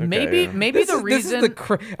 Maybe the reason.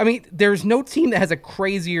 I mean, there's no team that has a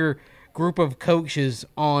crazier group of coaches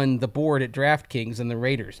on the board at DraftKings than the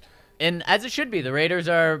Raiders. And as it should be, the Raiders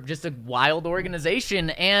are just a wild organization,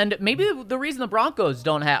 and maybe the reason the Broncos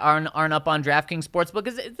aren't up on DraftKings Sportsbook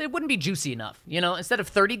is it wouldn't be juicy enough. You know, instead of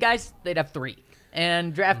 30 guys, they'd have 3,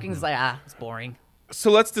 and DraftKings is like, it's boring.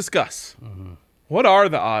 So let's discuss. What are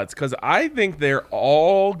the odds? Because I think they're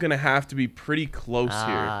all going to have to be pretty close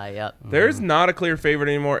here. Yep. There's not a clear favorite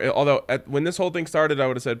anymore. Although when this whole thing started, I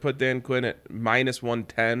would have said put Dan Quinn at minus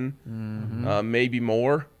 110, maybe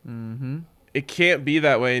more. It can't be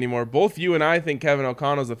that way anymore. Both you and I think Kevin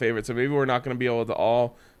O'Connell's the favorite, so maybe we're not going to be able to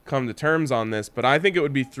all come to terms on this. But I think it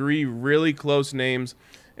would be 3 really close names,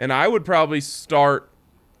 and I would probably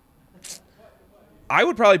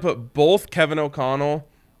put both Kevin O'Connell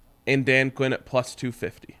and Dan Quinn at plus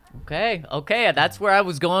 250. Okay. That's where I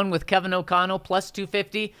was going with Kevin O'Connell plus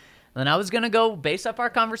 250. Then I was going to go, based off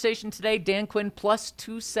our conversation today, Dan Quinn plus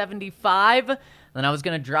 275. Then I was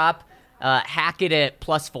going to drop Hackett at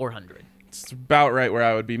plus 400. It's about right where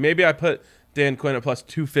I would be. Maybe I put Dan Quinn at plus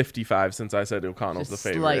 255 since I said O'Connell's Just the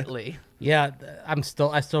favorite. slightly. Yeah, I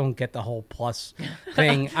still don't get the whole plus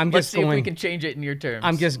thing. Let's see if we can change it in your terms.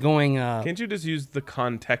 I'm just going. Can't you just use the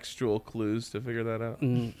contextual clues to figure that out?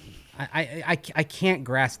 I can't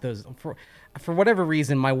grasp those for whatever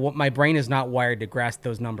reason. My brain is not wired to grasp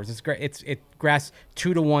those numbers. It grasps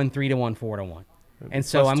 2-1, 3-1, 4-1, and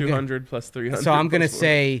so plus I'm 200 plus 300. So I'm gonna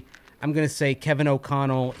say Kevin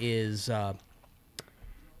O'Connell is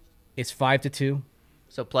 5-2.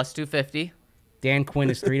 So plus 250. Dan Quinn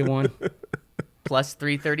is 3-1, plus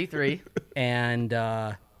 333. and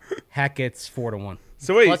Hackett's 4-1.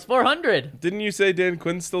 So wait, Plus 400. didn't you say Dan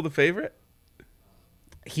Quinn's still the favorite?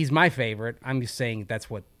 He's my favorite. I'm just saying that's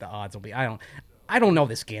what the odds will be. I don't know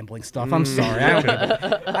this gambling stuff. I'm sorry.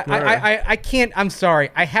 I can't. I'm sorry.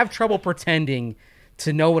 I have trouble pretending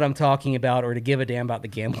to know what I'm talking about or to give a damn about the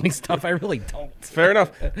gambling stuff. I really don't. Fair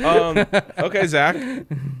enough. Okay, Zach,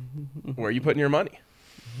 where are you putting your money?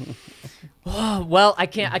 Well, I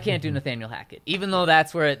can't do Nathaniel Hackett, even though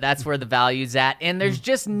that's where the value's at, and there's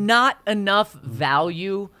just not enough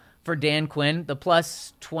value for Dan Quinn. The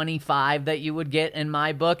plus 25 that you would get in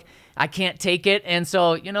my book, I can't take it, and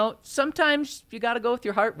so sometimes you got to go with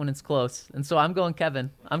your heart when it's close, and so I'm going Kevin.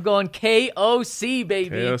 I'm going KOC,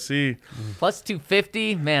 baby. KOC. Plus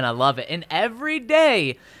 250, man, I love it. And every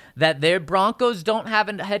day that their Broncos don't have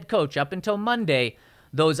a head coach up until Monday,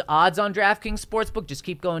 those odds on DraftKings Sportsbook just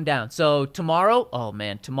keep going down. So tomorrow,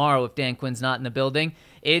 if Dan Quinn's not in the building,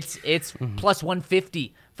 it's plus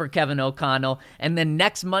 150 for Kevin O'Connell. And then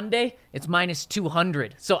next Monday, it's minus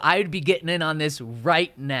 200. So I would be getting in on this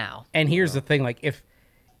right now. And here's the thing, like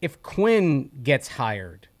if Quinn gets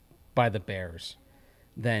hired by the Bears,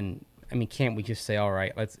 then can't we just say, all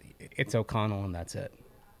right, it's O'Connell and that's it?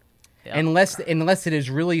 Yep. Unless it's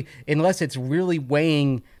really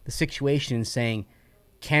weighing the situation and saying,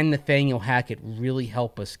 can Nathaniel Hackett really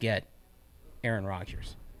help us get Aaron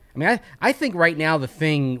Rodgers? I mean, I think right now the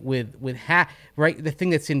thing with the thing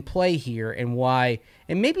that's in play here and why,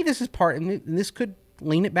 and maybe this is part, and this could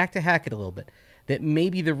lean it back to Hackett a little bit, that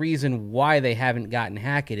maybe the reason why they haven't gotten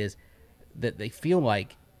Hackett is that they feel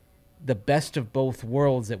like the best of both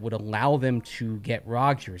worlds that would allow them to get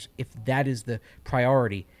Rodgers, if that is the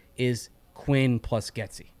priority, is Quinn plus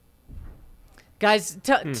Getsy. Guys,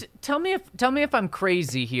 tell me if I'm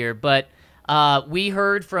crazy here, but we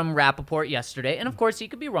heard from Rappaport yesterday, and of course he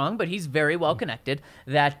could be wrong, but he's very well connected,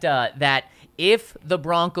 that if the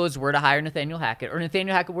Broncos were to hire Nathaniel Hackett, or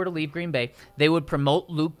Nathaniel Hackett were to leave Green Bay, they would promote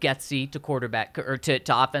Luke Getsy to quarterback or to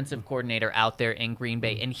offensive coordinator out there in Green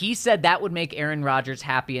Bay. And he said that would make Aaron Rodgers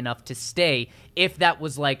happy enough to stay if that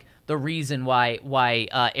was like the reason why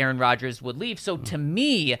Aaron Rodgers would leave. So to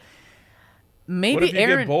me, maybe what if you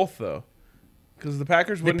Aaron get both though? Because the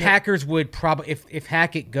Packers would probably, if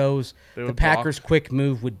Hackett goes, the Packers' quick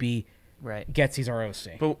move would be right. Getsy's our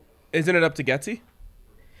OC. But isn't it up to Getsy?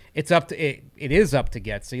 It is up to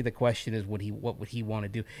Getsy. The question is, what would he want to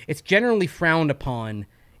do? It's generally frowned upon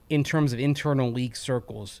in terms of internal league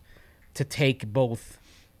circles to take both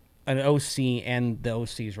an OC and the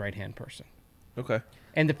OC's right-hand person. Okay.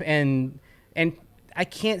 And I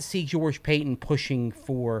can't see George Paton pushing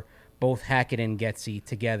for both Hackett and Getsy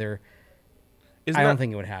together. I don't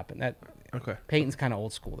think it would happen. Okay. Peyton's kind of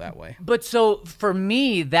old school that way. But so for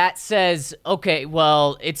me, that says, okay,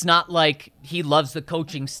 well, it's not like he loves the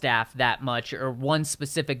coaching staff that much or one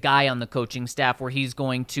specific guy on the coaching staff where he's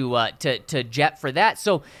going to jet for that.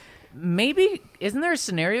 So maybe, isn't there a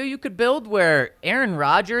scenario you could build where Aaron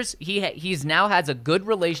Rodgers, he's now has a good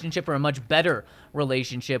relationship or a much better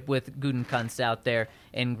relationship with Gutekunst out there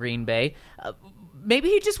in Green Bay. Maybe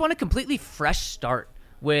he just want a completely fresh start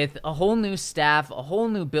with a whole new staff, a whole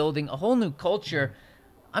new building, a whole new culture.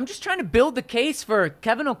 I'm just trying to build the case for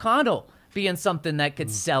Kevin O'Connell being something that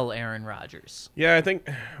could sell Aaron Rodgers. Yeah, I think,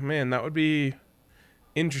 man, that would be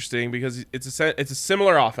interesting because it's a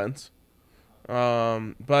similar offense.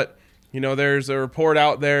 But, there's a report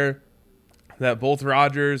out there that both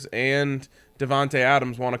Rodgers and Davante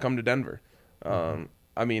Adams want to come to Denver.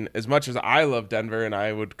 I mean, as much as I love Denver and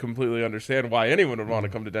I would completely understand why anyone would want to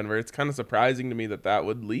come to Denver, it's kind of surprising to me that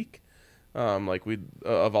would leak.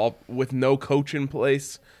 With no coach in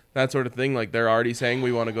place, that sort of thing. Like they're already saying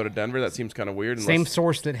we want to go to Denver. That seems kind of weird. Same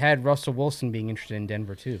source that had Russell Wilson being interested in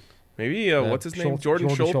Denver too. Maybe what's his name?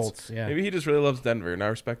 Jordan Schultz. Yeah. Maybe he just really loves Denver, and I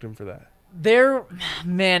respect him for that.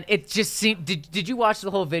 It just seemed. Did you watch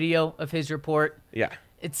the whole video of his report? Yeah.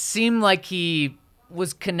 It seemed like he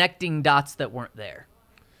was connecting dots that weren't there.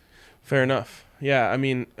 Fair enough. Yeah, I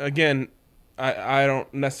mean, again, I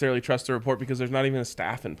don't necessarily trust the report because there's not even a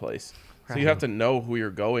staff in place. So you have to know who you're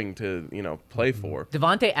going to, play for.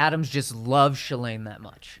 Davante Adams just loves Shalane that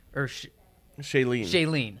much. Or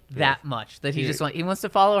Shailene that much. That he wants to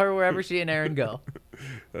follow her wherever she and Aaron go.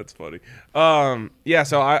 That's funny. Yeah,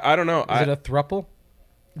 so I don't know. Is it a thruple?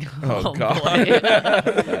 Oh God. Boy.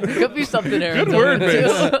 Could be something, Aaron. Good word,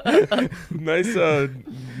 Vince. Nice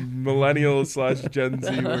millennial / Gen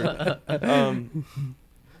Z word.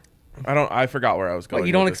 I forgot where I was going. Well,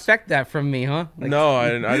 you don't expect that from me, huh? No,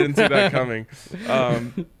 I didn't see that coming.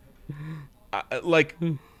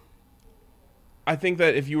 I think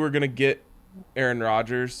that if you were going to get Aaron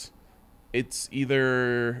Rodgers, it's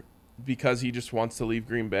either because he just wants to leave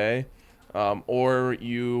Green Bay, or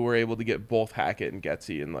you were able to get both Hackett and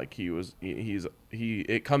Getsy, and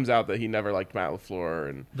it comes out that he never liked Matt LaFleur,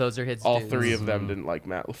 and those are his all dudes. three of them didn't like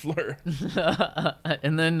Matt LaFleur.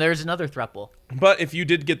 And then there's another throuple. But if you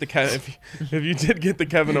did get the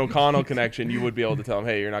Kevin O'Connell connection, you would be able to tell him,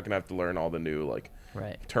 hey, you're not gonna have to learn all the new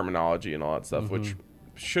terminology and all that stuff, which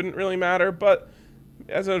shouldn't really matter. But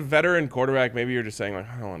as a veteran quarterback, maybe you're just saying I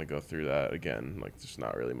don't want to go through that again. It's just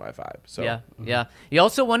not really my vibe. So yeah. You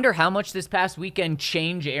also wonder how much this past weekend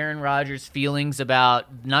changed Aaron Rodgers' feelings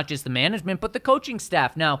about not just the management but the coaching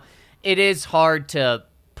staff. Now, it is hard to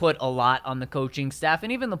put a lot on the coaching staff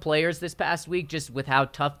and even the players this past week, just with how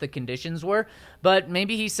tough the conditions were. But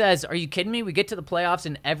maybe he says, "Are you kidding me? We get to the playoffs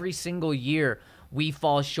and every single year we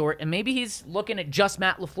fall short." And maybe he's looking at just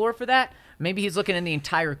Matt LaFleur for that. Maybe he's looking at the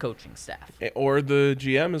entire coaching staff. Or the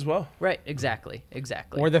GM as well. Right, exactly.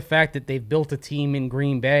 Or the fact that they've built a team in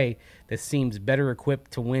Green Bay that seems better equipped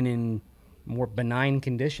to win in more benign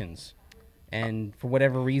conditions. And for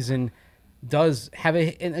whatever reason, does have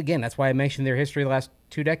and again, that's why I mentioned their history the last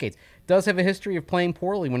 2 decades, does have a history of playing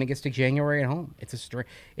poorly when it gets to January at home. It's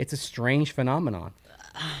a strange phenomenon.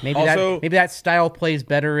 Maybe that style plays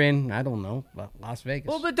better in, I don't know, Las Vegas.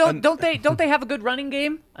 Well, but don't they have a good running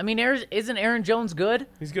game? I mean, isn't Aaron Jones good?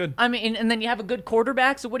 He's good. I mean, and then you have a good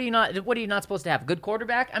quarterback. So what are you not supposed to have? A good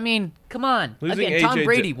quarterback? I mean, come on. Losing Again, Tom AJ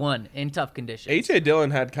Brady won in tough conditions. A.J.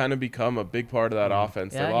 Dillon had kind of become a big part of that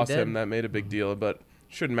offense. Yeah, They he lost did. him. That made a big deal, but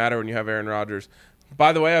shouldn't matter when you have Aaron Rodgers.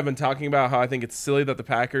 By the way, I've been talking about how I think it's silly that the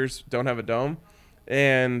Packers don't have a dome.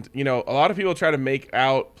 And, a lot of people try to make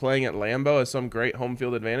out playing at Lambeau as some great home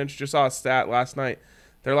field advantage. Just saw a stat last night.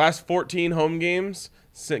 Their last 14 home games,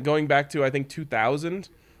 going back to, I think, 2000.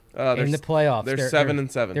 In the playoffs. They're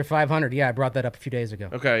 7-7. They're 500. Yeah, I brought that up a few days ago.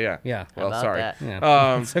 Okay, yeah. Yeah. Well, How about sorry. that?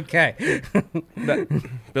 Yeah. It's okay.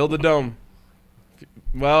 Build a dome.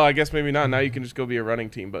 Well, I guess maybe not. Now you can just go be a running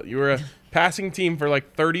team. But you were a passing team for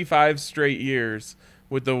like 35 straight years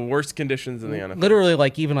with the worst conditions in the NFL. Literally,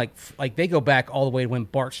 like they go back all the way to when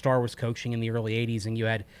Bart Starr was coaching in the early 80s, and you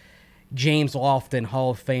had James Lofton, Hall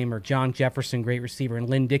of Famer, John Jefferson, great receiver, and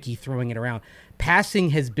Lynn Dickey throwing it around. Passing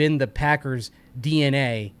has been the Packers'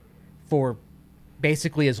 DNA for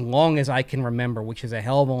basically as long as I can remember, which is a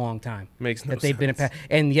hell of a long time. Makes no that they've sense. been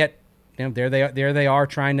and yet there they are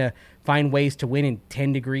trying to find ways to win in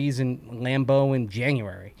 10 degrees in Lambeau in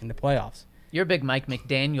January in the playoffs. You're a big Mike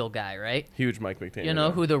McDaniel guy, right? Huge Mike McDaniel. You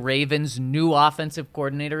know who the Ravens' new offensive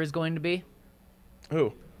coordinator is going to be?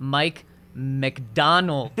 Who? Mike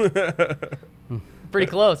McDonald. Pretty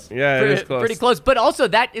close. Yeah, it is close. Pretty close. But also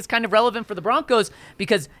that is kind of relevant for the Broncos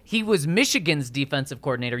because he was Michigan's defensive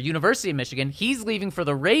coordinator, University of Michigan. He's leaving for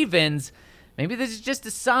the Ravens. Maybe this is just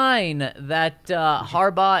a sign that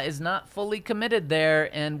Harbaugh is not fully committed there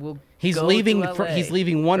and will He's go leaving. to LA, He's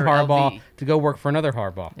leaving one or Harbaugh LV. to go work for another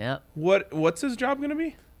Harbaugh. Yeah. What's his job going to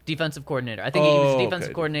be? Defensive coordinator. I think he was Oh, defensive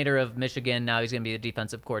okay. coordinator of Michigan. Now he's going to be the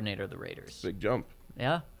defensive coordinator of the Raiders. Big jump.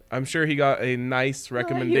 Yeah. I'm sure he got a nice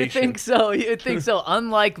recommendation. You think so? You think so?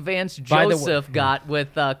 Unlike Vance By the way- Joseph got with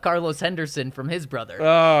Carlos Henderson from his brother.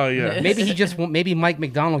 Oh, yeah. Maybe Mike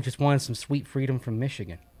McDonald just wanted some sweet freedom from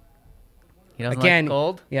Michigan. He doesn't Again, like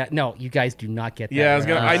cold? yeah, no, you guys do not get that. Yeah,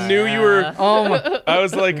 right. I knew you were. Oh my! I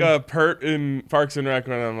was like Pert in Parks and Rec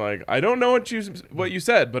when I'm like, I don't know what you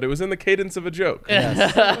said, but it was in the cadence of a joke.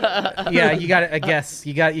 Yeah, you got to. I guess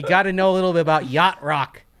you got to know a little bit about yacht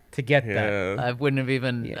rock to get that. Yeah. I wouldn't have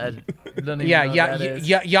even. Don't even Yeah, know yeah, what that is.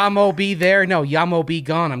 Yamo be there. No, Yamo be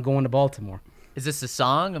gone. I'm going to Baltimore. Is this a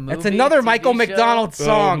song? A movie? That's another TV Michael show? McDonald Oh,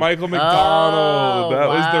 song. Michael McDonald. That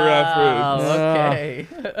was the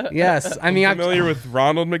reference. Okay. Yes, I mean, Familiar with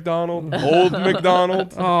Ronald McDonald, Old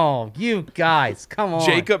McDonald, Oh, you guys, come on.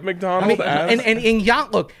 Jacob I McDonald. mean, as- and in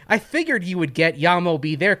yacht, look, I figured you would get Yamo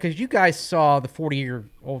be there because you guys saw the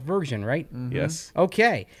 40-year-old version, right? Yes.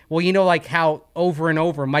 Okay. Well, you know, like how over and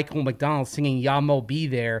over Michael McDonald singing Yamo be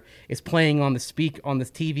there is playing on the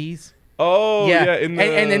TVs. Oh, yeah. In the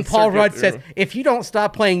and then Paul circuit. Rudd says, if you don't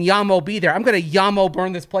stop playing Yamo be there, I'm going to Yamo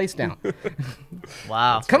burn this place down.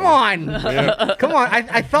 Wow. Come on. Come on.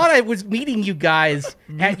 I thought I was meeting you guys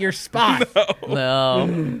at your spot. No.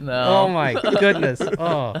 Oh, my goodness.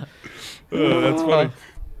 Oh. That's funny.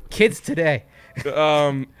 Kids today.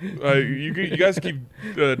 You guys keep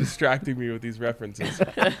distracting me with these references.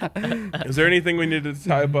 Is there anything we need to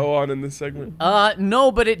tie a bow on in this segment?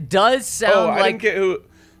 No, but it does sound Oh, I like. didn't get who.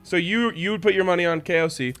 So you would put your money on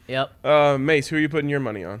KOC. Yep. Mace, who are you putting your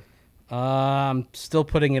money on? I'm still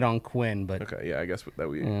putting it on Quinn, but Okay, yeah, I guess that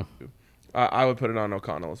we. I would put it on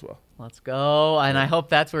O'Connell as well. Let's go. And I hope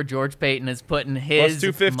that's where George Payton is putting his Plus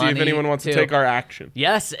 250 if money anyone wants to too. take our action.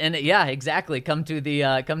 Yes, and yeah, exactly. Come to the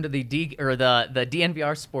the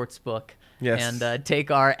DNVR Sportsbook. Yes. And take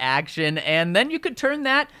our action, and then you could turn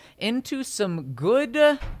that into some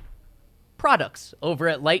good products over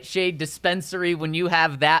at Lightshade Dispensary. When you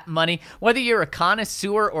have that money, whether you're a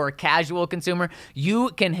connoisseur or a casual consumer, you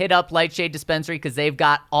can hit up Lightshade Dispensary because they've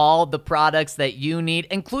got all the products that you need,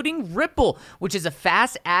 including Ripple, which is a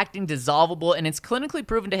fast-acting dissolvable, and it's clinically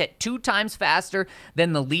proven to hit 2 times faster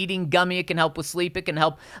than the leading gummy. It can help with sleep. It can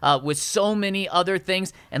help with so many other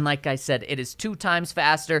things, and like I said, it is 2 times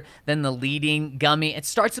faster than the leading gummy. It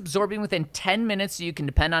starts absorbing within 10 minutes, so you can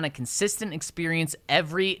depend on a consistent experience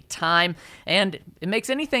every time. And it makes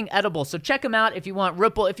anything edible. So check them out if you want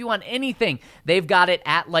Ripple. If you want anything, they've got it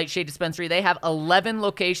at Lightshade Dispensary. They have 11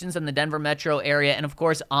 locations in the Denver metro area and, of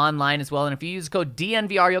course, online as well. And if you use code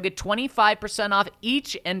DNVR, you'll get 25% off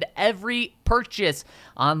each and every purchase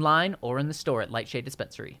online or in the store at Lightshade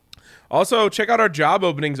Dispensary. Also, check out our job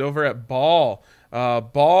openings over at Ball.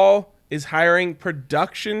 Ball is hiring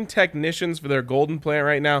production technicians for their Golden plant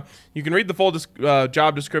right now. You can read the full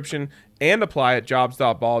job description and apply at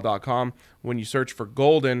jobs.ball.com when you search for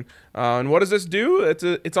Golden. And what does this do?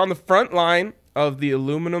 It's on the front line of the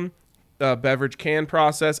aluminum beverage can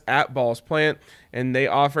process at Ball's plant, and they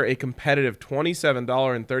offer a competitive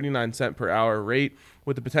 $27.39 per hour rate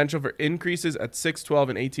with the potential for increases at 6, 12,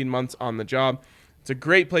 and 18 months on the job. It's a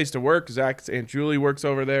great place to work. Zach's Aunt Julie works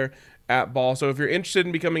over there at Ball. So if you're interested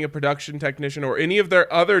in becoming a production technician or any of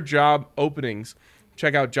their other job openings,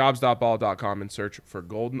 check out jobs.ball.com and search for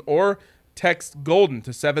Golden, or text Golden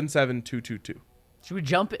to 77222. Should we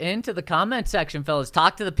jump into the comment section, fellas?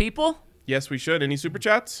 Talk to the people? Yes, we should. Any super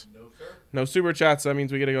chats? No, sir. No super chats. That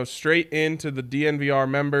means we got to go straight into the DNVR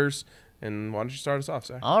members. And why don't you start us off,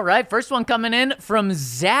 Zach? All right, first one coming in from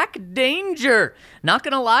Zach Danger. Not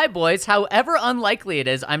going to lie, boys, however unlikely it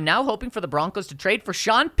is, I'm now hoping for the Broncos to trade for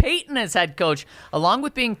Sean Payton as head coach, along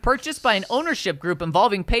with being purchased by an ownership group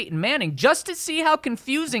involving Peyton Manning, just to see how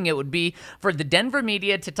confusing it would be for the Denver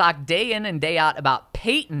media to talk day in and day out about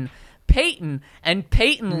Peyton, and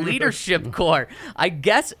Peyton Leadership Corps. I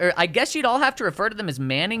guess you'd all have to refer to them as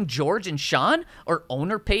Manning, George, and Sean, or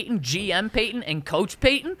owner Peyton, GM Peyton, and coach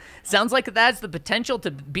Peyton. Sounds like that has the potential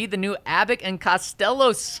to be the new Abbott and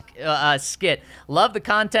Costello skit. Love the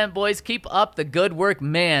content, boys. Keep up the good work.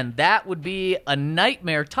 Man, that would be a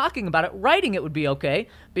nightmare talking about it. Writing it would be okay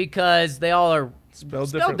because they all are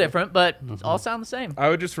spelled different, but all sound the same. I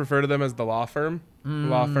would just refer to them as the law firm.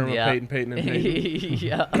 Law firm of Peyton, and Peyton.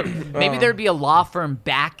 Yeah. Maybe there'd be a law firm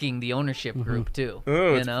backing the ownership group, too.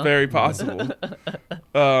 Oh, it's very possible.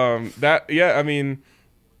 I mean,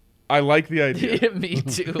 I like the idea. Me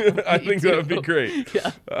too. I think that would be great.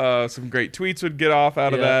 Yeah. Some great tweets would get off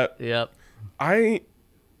out of that. Yep.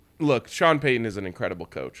 Look, Sean Payton is an incredible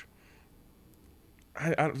coach.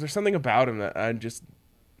 There's something about him that I'm just,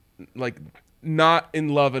 not in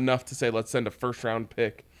love enough to say, let's send a first-round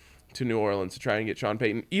pick to New Orleans to try and get Sean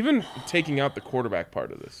Payton, even taking out the quarterback part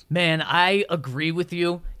of this. Man, I agree with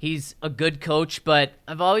you. He's a good coach, but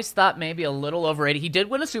I've always thought maybe a little overrated. He did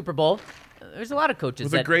win a Super Bowl. There's a lot of coaches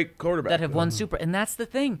with a great quarterback that have won Super, and that's the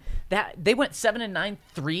thing. That they went 7-9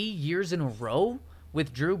 3 years in a row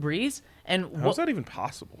with Drew Brees. And how's that even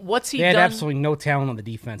possible? What's he done? They had absolutely no talent on the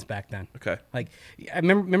defense back then. Okay. I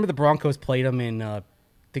remember the Broncos played him in I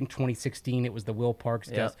think 2016. It was the Will Parks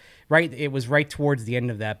test. Right, it was right towards the end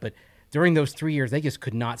of that, but during those 3 years, they just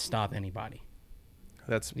could not stop anybody.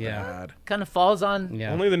 That's bad. Kind of falls on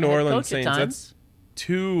only the New Orleans Saints. That's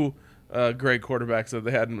two great quarterbacks that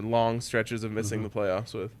they had in long stretches of missing the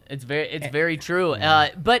playoffs with. It's very true.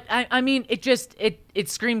 But I mean, it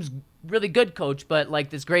screams really good coach, but like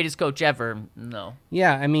this greatest coach ever, no.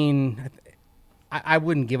 Yeah, I mean, I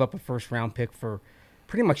wouldn't give up a first-round pick for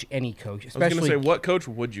pretty much any coach. Especially, I was going to say, what coach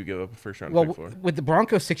would you give up a first-round pick for? With the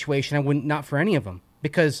Broncos situation, I wouldn't, not for any of them.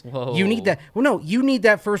 Because you need that. Well, no, you need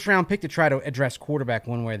that first-round pick to try to address quarterback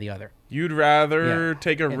one way or the other. You'd rather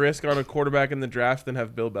take a risk on a quarterback in the draft than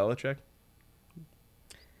have Bill Belichick?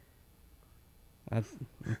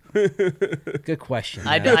 Good question.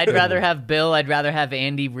 I'd rather have Bill. I'd rather have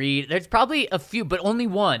Andy Reid. There's probably a few, but only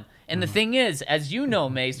one. And the thing is, as you know,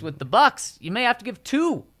 Mace, with the Bucs, you may have to give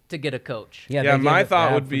two to get a coach. Yeah, my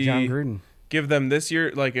thought would be give them this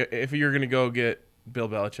year, like if you're going to go get Bill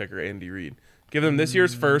Belichick or Andy Reid, give them this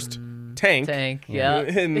year's first tank. Yeah.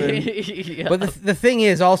 And then, But the thing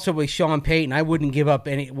is, also with Sean Payton, I wouldn't give up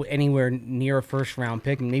anywhere near a first-round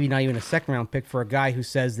pick, and maybe not even a second-round pick for a guy who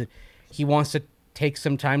says that he wants to take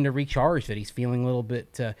some time to recharge, that he's feeling a little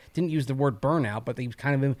bit, didn't use the word burnout, but he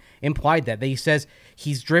kind of implied that he says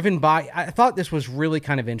he's driven by, I thought this was really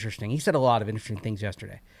kind of interesting. He said a lot of interesting things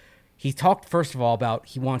yesterday. He talked, first of all, about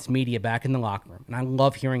he wants media back in the locker room, and I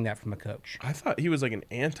love hearing that from a coach. I thought he was like an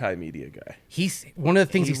anti-media guy. He's one of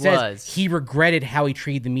the things he says, he regretted how he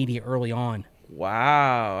treated the media early on.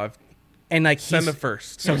 Wow. Send a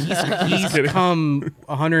first. So he's come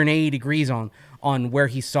 180 degrees on where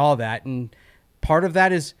he saw that, and part of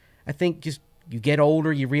that is, I think, just you get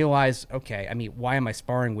older, you realize, okay, I mean, why am I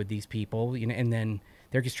sparring with these people? And then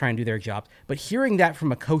they're just trying to do their jobs. But hearing that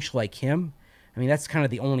from a coach like him, I mean, that's kind of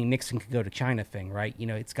the only Nixon could go to China thing, right? You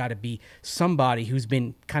know, it's got to be somebody who's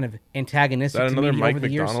been kind of antagonistic to media over the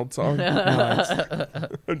years. Is that another Mike McDonald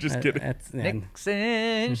song? I'm just kidding.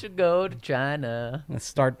 Nixon should go to China.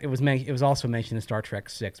 It was also mentioned in Star Trek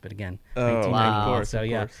 6, but again, 1994. Wow. So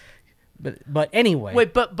yeah. But anyway,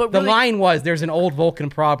 wait, but the really, line was, there's an old Vulcan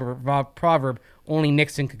proverb, only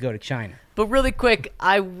Nixon could go to China. But really quick,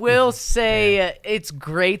 I will say it's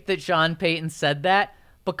great that Sean Payton said that,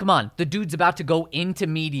 But come on, the dude's about to go into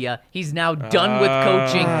media. He's now done with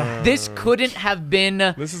coaching. This couldn't have been.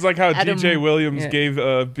 This is like how DJ Williams gave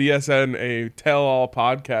BSN a tell-all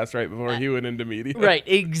podcast right before he went into media. Right,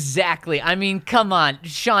 exactly. I mean, come on.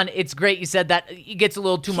 Sean, it's great you said that. He gets a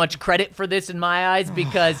little too much credit for this in my eyes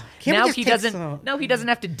because now he doesn't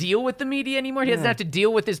have to deal with the media anymore. He doesn't have to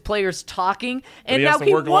deal with his players talking. And now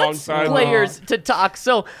he wants players to talk.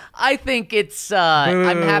 So I think it's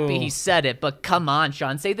I'm happy he said it, but come on,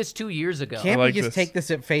 Sean. Say this 2 years ago. Can't we just take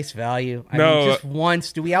this at face value? I mean, just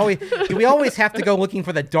once. Do we always have to go looking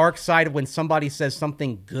for the dark side of when somebody says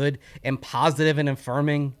something good and positive and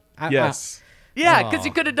affirming? Yes. Yeah, because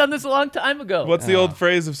you could have done this a long time ago. What's the old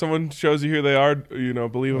phrase? If someone shows you who they are,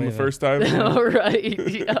 believe them the first time. Right.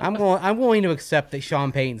 Yeah. I'm willing to accept that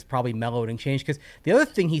Sean Payton's probably mellowed and changed, because the other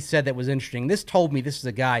thing he said that was interesting, this told me this is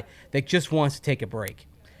a guy that just wants to take a break.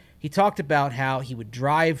 He talked about how he would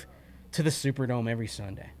drive to the Superdome every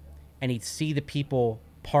Sunday, and he'd see the people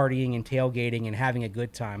partying and tailgating and having a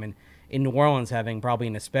good time, and in New Orleans having probably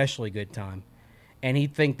an especially good time, and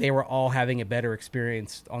he'd think they were all having a better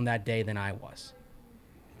experience on that day than I was.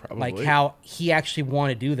 Probably. Like how he actually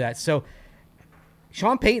wanted to do that. So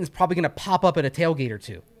Sean Payton's probably going to pop up at a tailgate or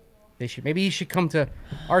two this year. Maybe he should come to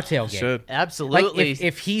our tailgate. Should. Absolutely. Like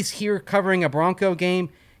if he's here covering a Bronco game,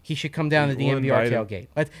 he should come down to the DNVR tailgate.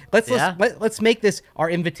 Let's make this our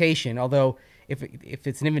invitation. Although if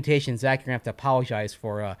it's an invitation, Zach, you're gonna have to apologize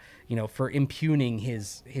for for impugning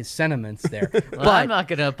his sentiments there. Well, I'm not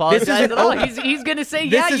gonna apologize at all. He's gonna say,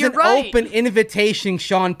 yeah, you're right. This is an open invitation,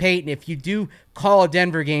 Sean Payton. If you do call a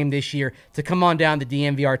Denver game this year, to come on down to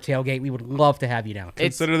DNVR tailgate, we would love to have you down.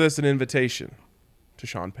 Consider this an invitation to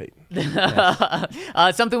Sean Payton.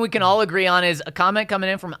 Yes. Something we can all agree on is a comment coming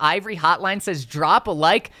in from Ivory Hotline says, drop a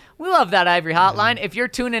like. We love that, Ivory Hotline. If you're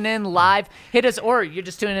tuning in live, hit us, or you're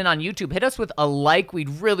just tuning in on YouTube, hit us with a like. We'd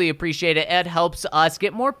really appreciate it. It helps us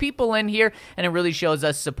get more people in here, and it really shows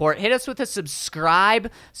us support. Hit us with a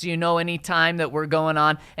subscribe so you know any time that we're going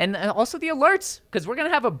on, and also the alerts, because we're going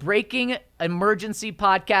to have a breaking emergency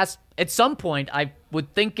podcast at some point. I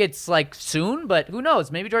would think it's like soon, but who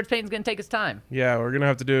knows? Maybe George Payton's going to take his time. Yeah, we're going to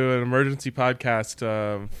have to do an emergency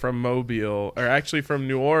podcast from Mobile, or actually from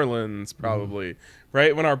New Orleans, probably,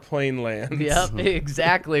 right when our plane lands. Yep,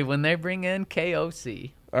 exactly, when they bring in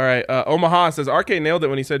KOC. All right, Omaha says, RK nailed it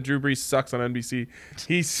when he said Drew Brees sucks on NBC.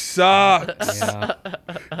 He sucks. Yeah.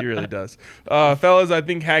 He really does. Fellas, I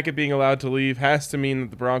think Hackett being allowed to leave has to mean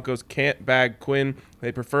that the Broncos can't bag Quinn.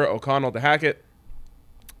 They prefer O'Connell to Hackett.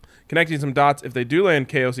 Connecting some dots, if they do land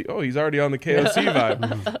KOC, he's already on the KOC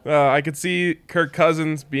vibe. I could see Kirk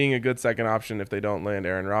Cousins being a good second option if they don't land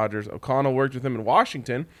Aaron Rodgers. O'Connell worked with him in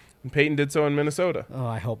Washington, and Payton did so in Minnesota. Oh,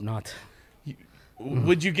 I hope not.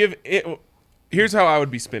 Would you give it? Here's how I would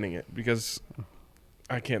be spinning it, because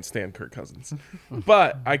I can't stand Kirk Cousins.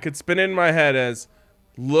 But I could spin it in my head as,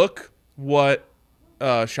 look what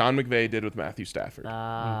Sean McVay did with Matthew Stafford.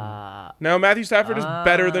 Now, Matthew Stafford is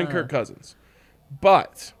better than Kirk Cousins,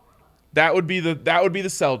 but that would be the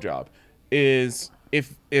sell job. Is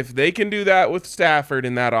if they can do that with Stafford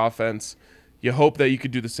in that offense, you hope that you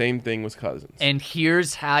could do the same thing with Cousins. And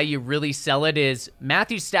here's how you really sell it is,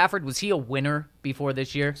 Matthew Stafford, was he a winner before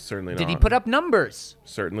this year? Certainly not. Did he put up numbers?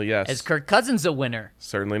 Certainly yes. Is Kirk Cousins a winner?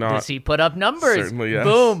 Certainly not. Does he put up numbers? Certainly yes.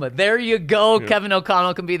 Boom. There you go. Yeah. Kevin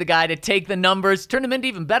O'Connell can be the guy to take the numbers, turn them into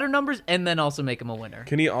even better numbers, and then also make him a winner.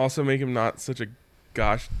 Can he also make him not such a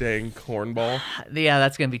gosh dang cornball? Yeah,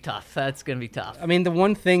 that's going to be tough. I mean, the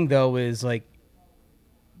one thing, though, is like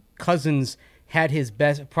Cousins had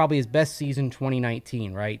probably his best season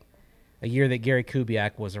 2019, right? A year that Gary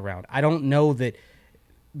Kubiak was around. I don't know that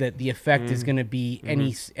the effect is going to be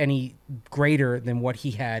any greater than what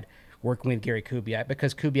he had working with Gary Kubiak,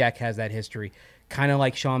 because Kubiak has that history, kind of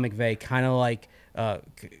like Sean McVay, kind of like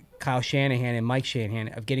Kyle Shanahan and Mike Shanahan,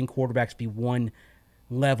 of getting quarterbacks to be one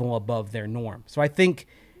level above their norm. So I think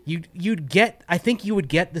you would get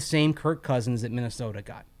the same Kirk Cousins that Minnesota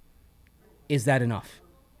got. Is that enough?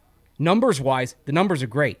 Numbers-wise, the numbers are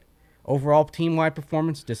great. Overall team-wide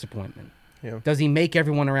performance, disappointment. Yeah. Does he make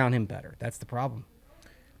everyone around him better? That's the problem.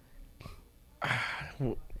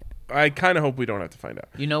 I kind of hope we don't have to find out.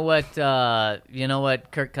 You know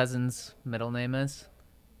what Kirk Cousins' middle name is?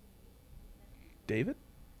 David?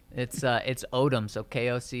 It's Odom, so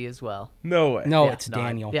KOC as well. No way. No, it's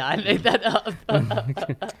Daniel. I made that up.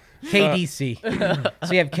 KDC.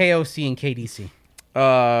 So you have KOC and KDC.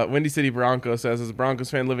 Windy City Broncos says, as a Broncos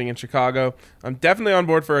fan living in Chicago, I'm definitely on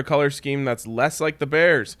board for a color scheme that's less like the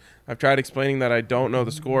Bears. I've tried explaining that I don't know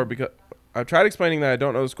the score because I've tried explaining that I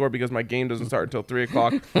don't know the score because my game doesn't start until 3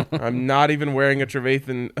 o'clock. I'm not even wearing a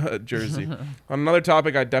Trevathan jersey. On another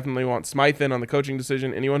topic, I definitely want Smythe in on the coaching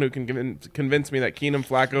decision. Anyone who can convince me that Keenum,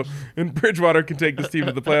 Flacco, and Bridgewater can take this team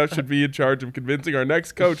to the playoffs should be in charge of convincing our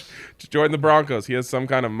next coach to join the Broncos. He has some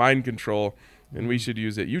kind of mind control, and we should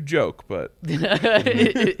use it. You joke, but...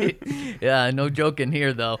 Yeah, no joking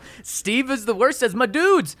here, though. Steve is the worst, says, my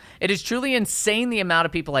dudes. It is truly insane the amount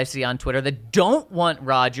of people I see on Twitter that don't want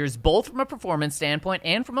Rodgers, both from a performance standpoint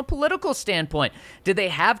and from a political standpoint. Did they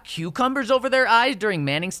have cucumbers over their eyes during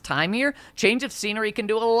Manning's time here? Change of scenery can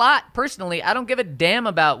do a lot. Personally, I don't give a damn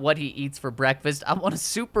about what he eats for breakfast. I want a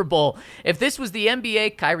Super Bowl. If this was the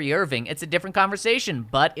NBA, Kyrie Irving, it's a different conversation,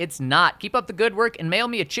 but it's not. Keep up the good work and mail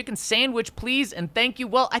me a chicken sandwich, please, and thank you.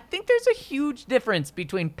 Well, I think there's a huge difference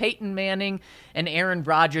between Peyton Manning and Aaron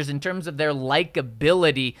Rodgers in terms of their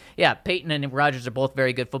likability. Yeah, Peyton and Rodgers are both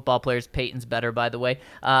very good football players. Peyton's better, by the way.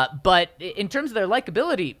 But in terms of their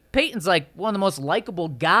likability, Peyton's like one of the most likable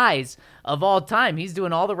guys of all time. He's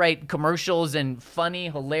doing all the right commercials and funny,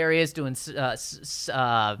 hilarious, doing Saturday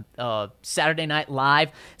Night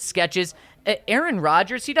Live sketches. Aaron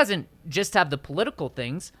Rodgers, he doesn't just have the political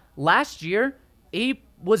things. Last year, he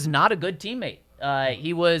was not a good teammate.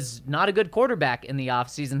 He was not a good quarterback in the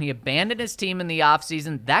offseason. He abandoned his team in the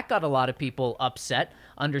offseason. That got a lot of people upset,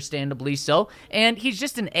 understandably so. And he's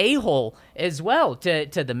just an a-hole as well to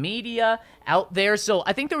the media out there. So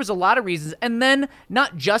I think there was a lot of reasons. And then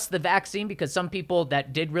not just the vaccine, because some people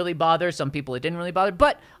that did really bother, some people it didn't really bother,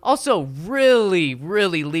 but also really,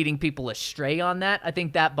 really leading people astray on that. I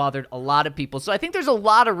think that bothered a lot of people. So I think there's a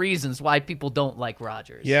lot of reasons why people don't like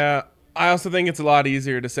Rodgers. Yeah. I also think it's a lot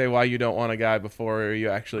easier to say why you don't want a guy before you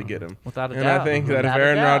actually get him. Without a and doubt. I think that if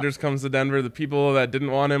Aaron Rodgers comes to Denver, the people that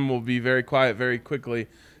didn't want him will be very quiet very quickly.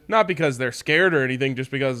 Not because they're scared or anything,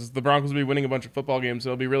 just because the Broncos will be winning a bunch of football games, so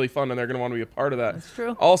it'll be really fun, and they're going to want to be a part of that. That's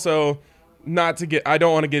true. Also, I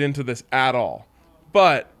don't want to get into this at all,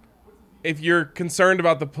 but if you're concerned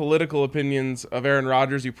about the political opinions of Aaron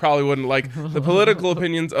Rodgers, you probably wouldn't like the political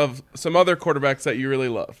opinions of some other quarterbacks that you really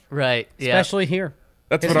love. Right. Yeah. Especially here.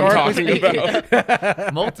 That's what I'm talking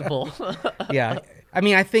about. Multiple. Yeah. I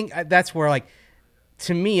mean, I think that's where, like,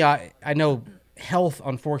 to me, I know health,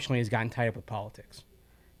 unfortunately, has gotten tied up with politics.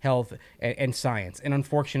 Health and science. And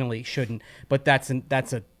unfortunately, shouldn't. But that's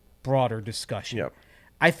a broader discussion. Yep.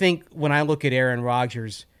 I think when I look at Aaron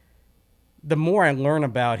Rodgers, the more I learn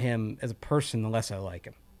about him as a person, the less I like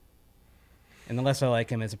him. And the less I like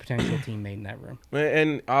him as a potential teammate in that room.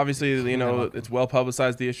 And obviously, it's well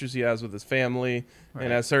publicized the issues he has with his family, right.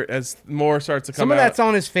 And as more starts to come out, some of that's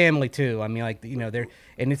on his family too. I mean, like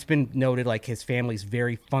and it's been noted like his family's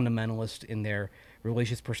very fundamentalist in their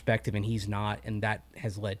religious perspective, and he's not, and that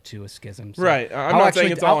has led to a schism. So right. I'm not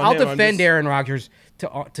saying it's all on him. I'll defend Aaron Rodgers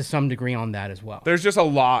to some degree on that as well. There's just a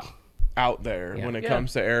lot out there when it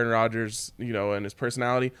comes to Aaron Rodgers, and his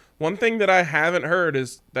personality. One thing that I haven't heard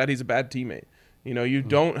is that he's a bad teammate. You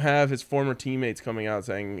don't have his former teammates coming out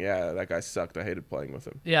saying, yeah, that guy sucked. I hated playing with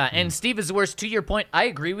him. Yeah, and Steve is the worst. To your point, I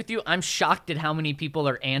agree with you. I'm shocked at how many people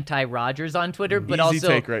are anti-Rodgers on Twitter. But Easy also,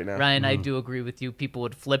 take right now. Ryan, I do agree with you. People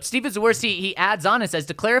would flip. Steve is the worst. He adds on and says,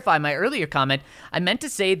 to clarify my earlier comment, I meant to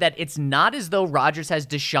say that it's not as though Rodgers has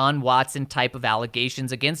Deshaun Watson type of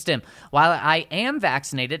allegations against him. While I am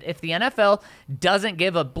vaccinated, if the NFL doesn't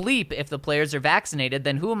give a bleep if the players are vaccinated,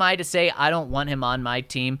 then who am I to say I don't want him on my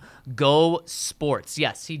team? Go Sports.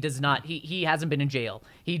 Yes, he does not. He hasn't been in jail.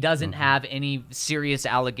 He doesn't have any serious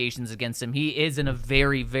allegations against him. He is in a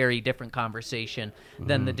very, very different conversation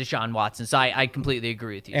than the Deshaun Watson. So I completely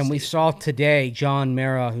agree with you, And Steve. we saw today John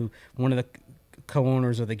Mara, one of the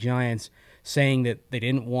co-owners of the Giants, saying that they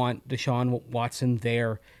didn't want Deshaun Watson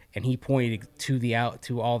there, and he pointed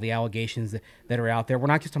to all the allegations that are out there. We're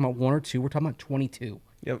not just talking about one or two. We're talking about 22.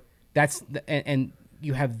 Yep. And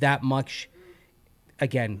you have that much.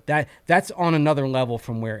 Again, that's on another level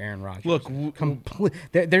from where Aaron Rodgers. Look,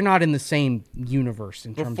 they're not in the same universe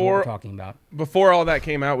in terms of what we're talking about. Before all that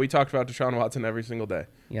came out, we talked about Deshaun Watson every single day.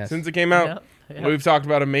 Yes. Since it came out, we've talked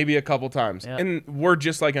about him maybe a couple times. Yep. And we're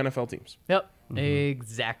just like NFL teams. Yep,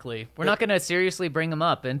 exactly. We're not going to seriously bring him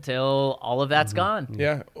up until all of that's gone.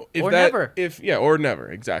 Yeah. Never. Or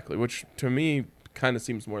never, exactly, which to me kind of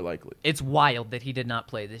seems more likely. It's wild that he did not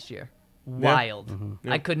play this year. Wild.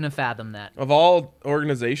 Yeah. I couldn't have fathomed that. Of all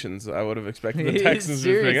organizations, I would have expected the Texans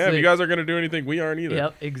to think, hey, if you guys are going to do anything, we aren't either.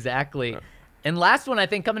 Yep, exactly. And last one, I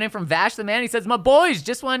think, coming in from Vash the Man. He says, my boys,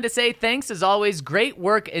 just wanted to say thanks as always. Great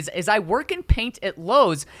work. As I work in paint at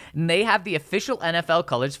Lowe's, and they have the official NFL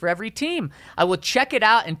colors for every team. I will check it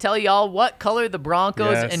out and tell y'all what color the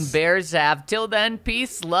Broncos and Bears have. Till then,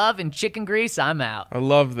 peace, love, and chicken grease. I'm out. I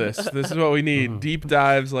love this. This is what we need. Deep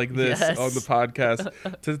dives like this on the podcast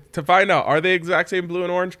to find out, are they exact same blue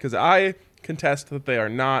and orange? Because I contest that they are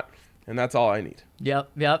not, and that's all I need.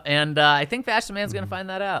 Yep. And I think Vash the Man's going to find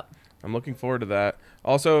that out. I'm looking forward to that.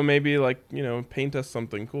 Also, maybe paint us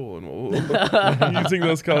something cool, and we'll using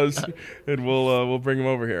those colors, and we'll bring them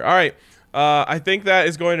over here. All right, I think that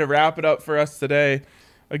is going to wrap it up for us today.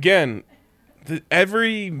 Again,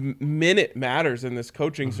 every minute matters in this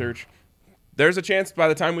coaching search. There's a chance by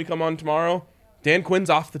the time we come on tomorrow, Dan Quinn's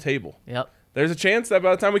off the table. Yep. There's a chance that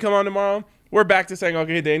by the time we come on tomorrow, we're back to saying,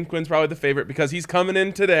 okay, Dan Quinn's probably the favorite because he's coming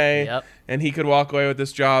in today, and he could walk away with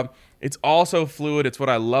this job. It's also fluid. It's what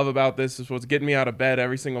I love about this. It's what's getting me out of bed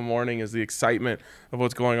every single morning is the excitement of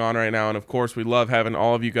what's going on right now. And, of course, we love having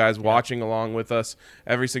all of you guys watching along with us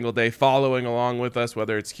every single day, following along with us,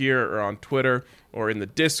 whether it's here or on Twitter or in the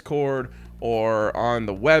Discord or on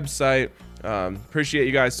the website. Appreciate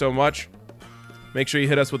you guys so much. Make sure you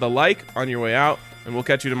hit us with a like on your way out, and we'll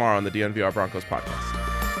catch you tomorrow on the DNVR Broncos Podcast.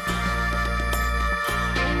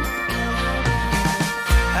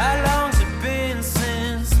 How long's it been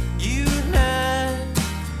since you and I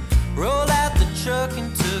rolled out the truck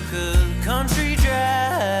and took a country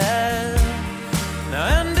drive? Now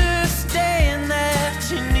I understand that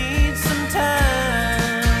you need some time.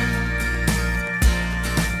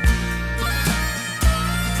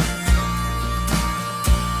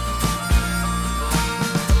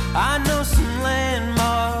 I know some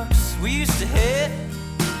landmarks we used to hit.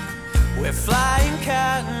 We're flying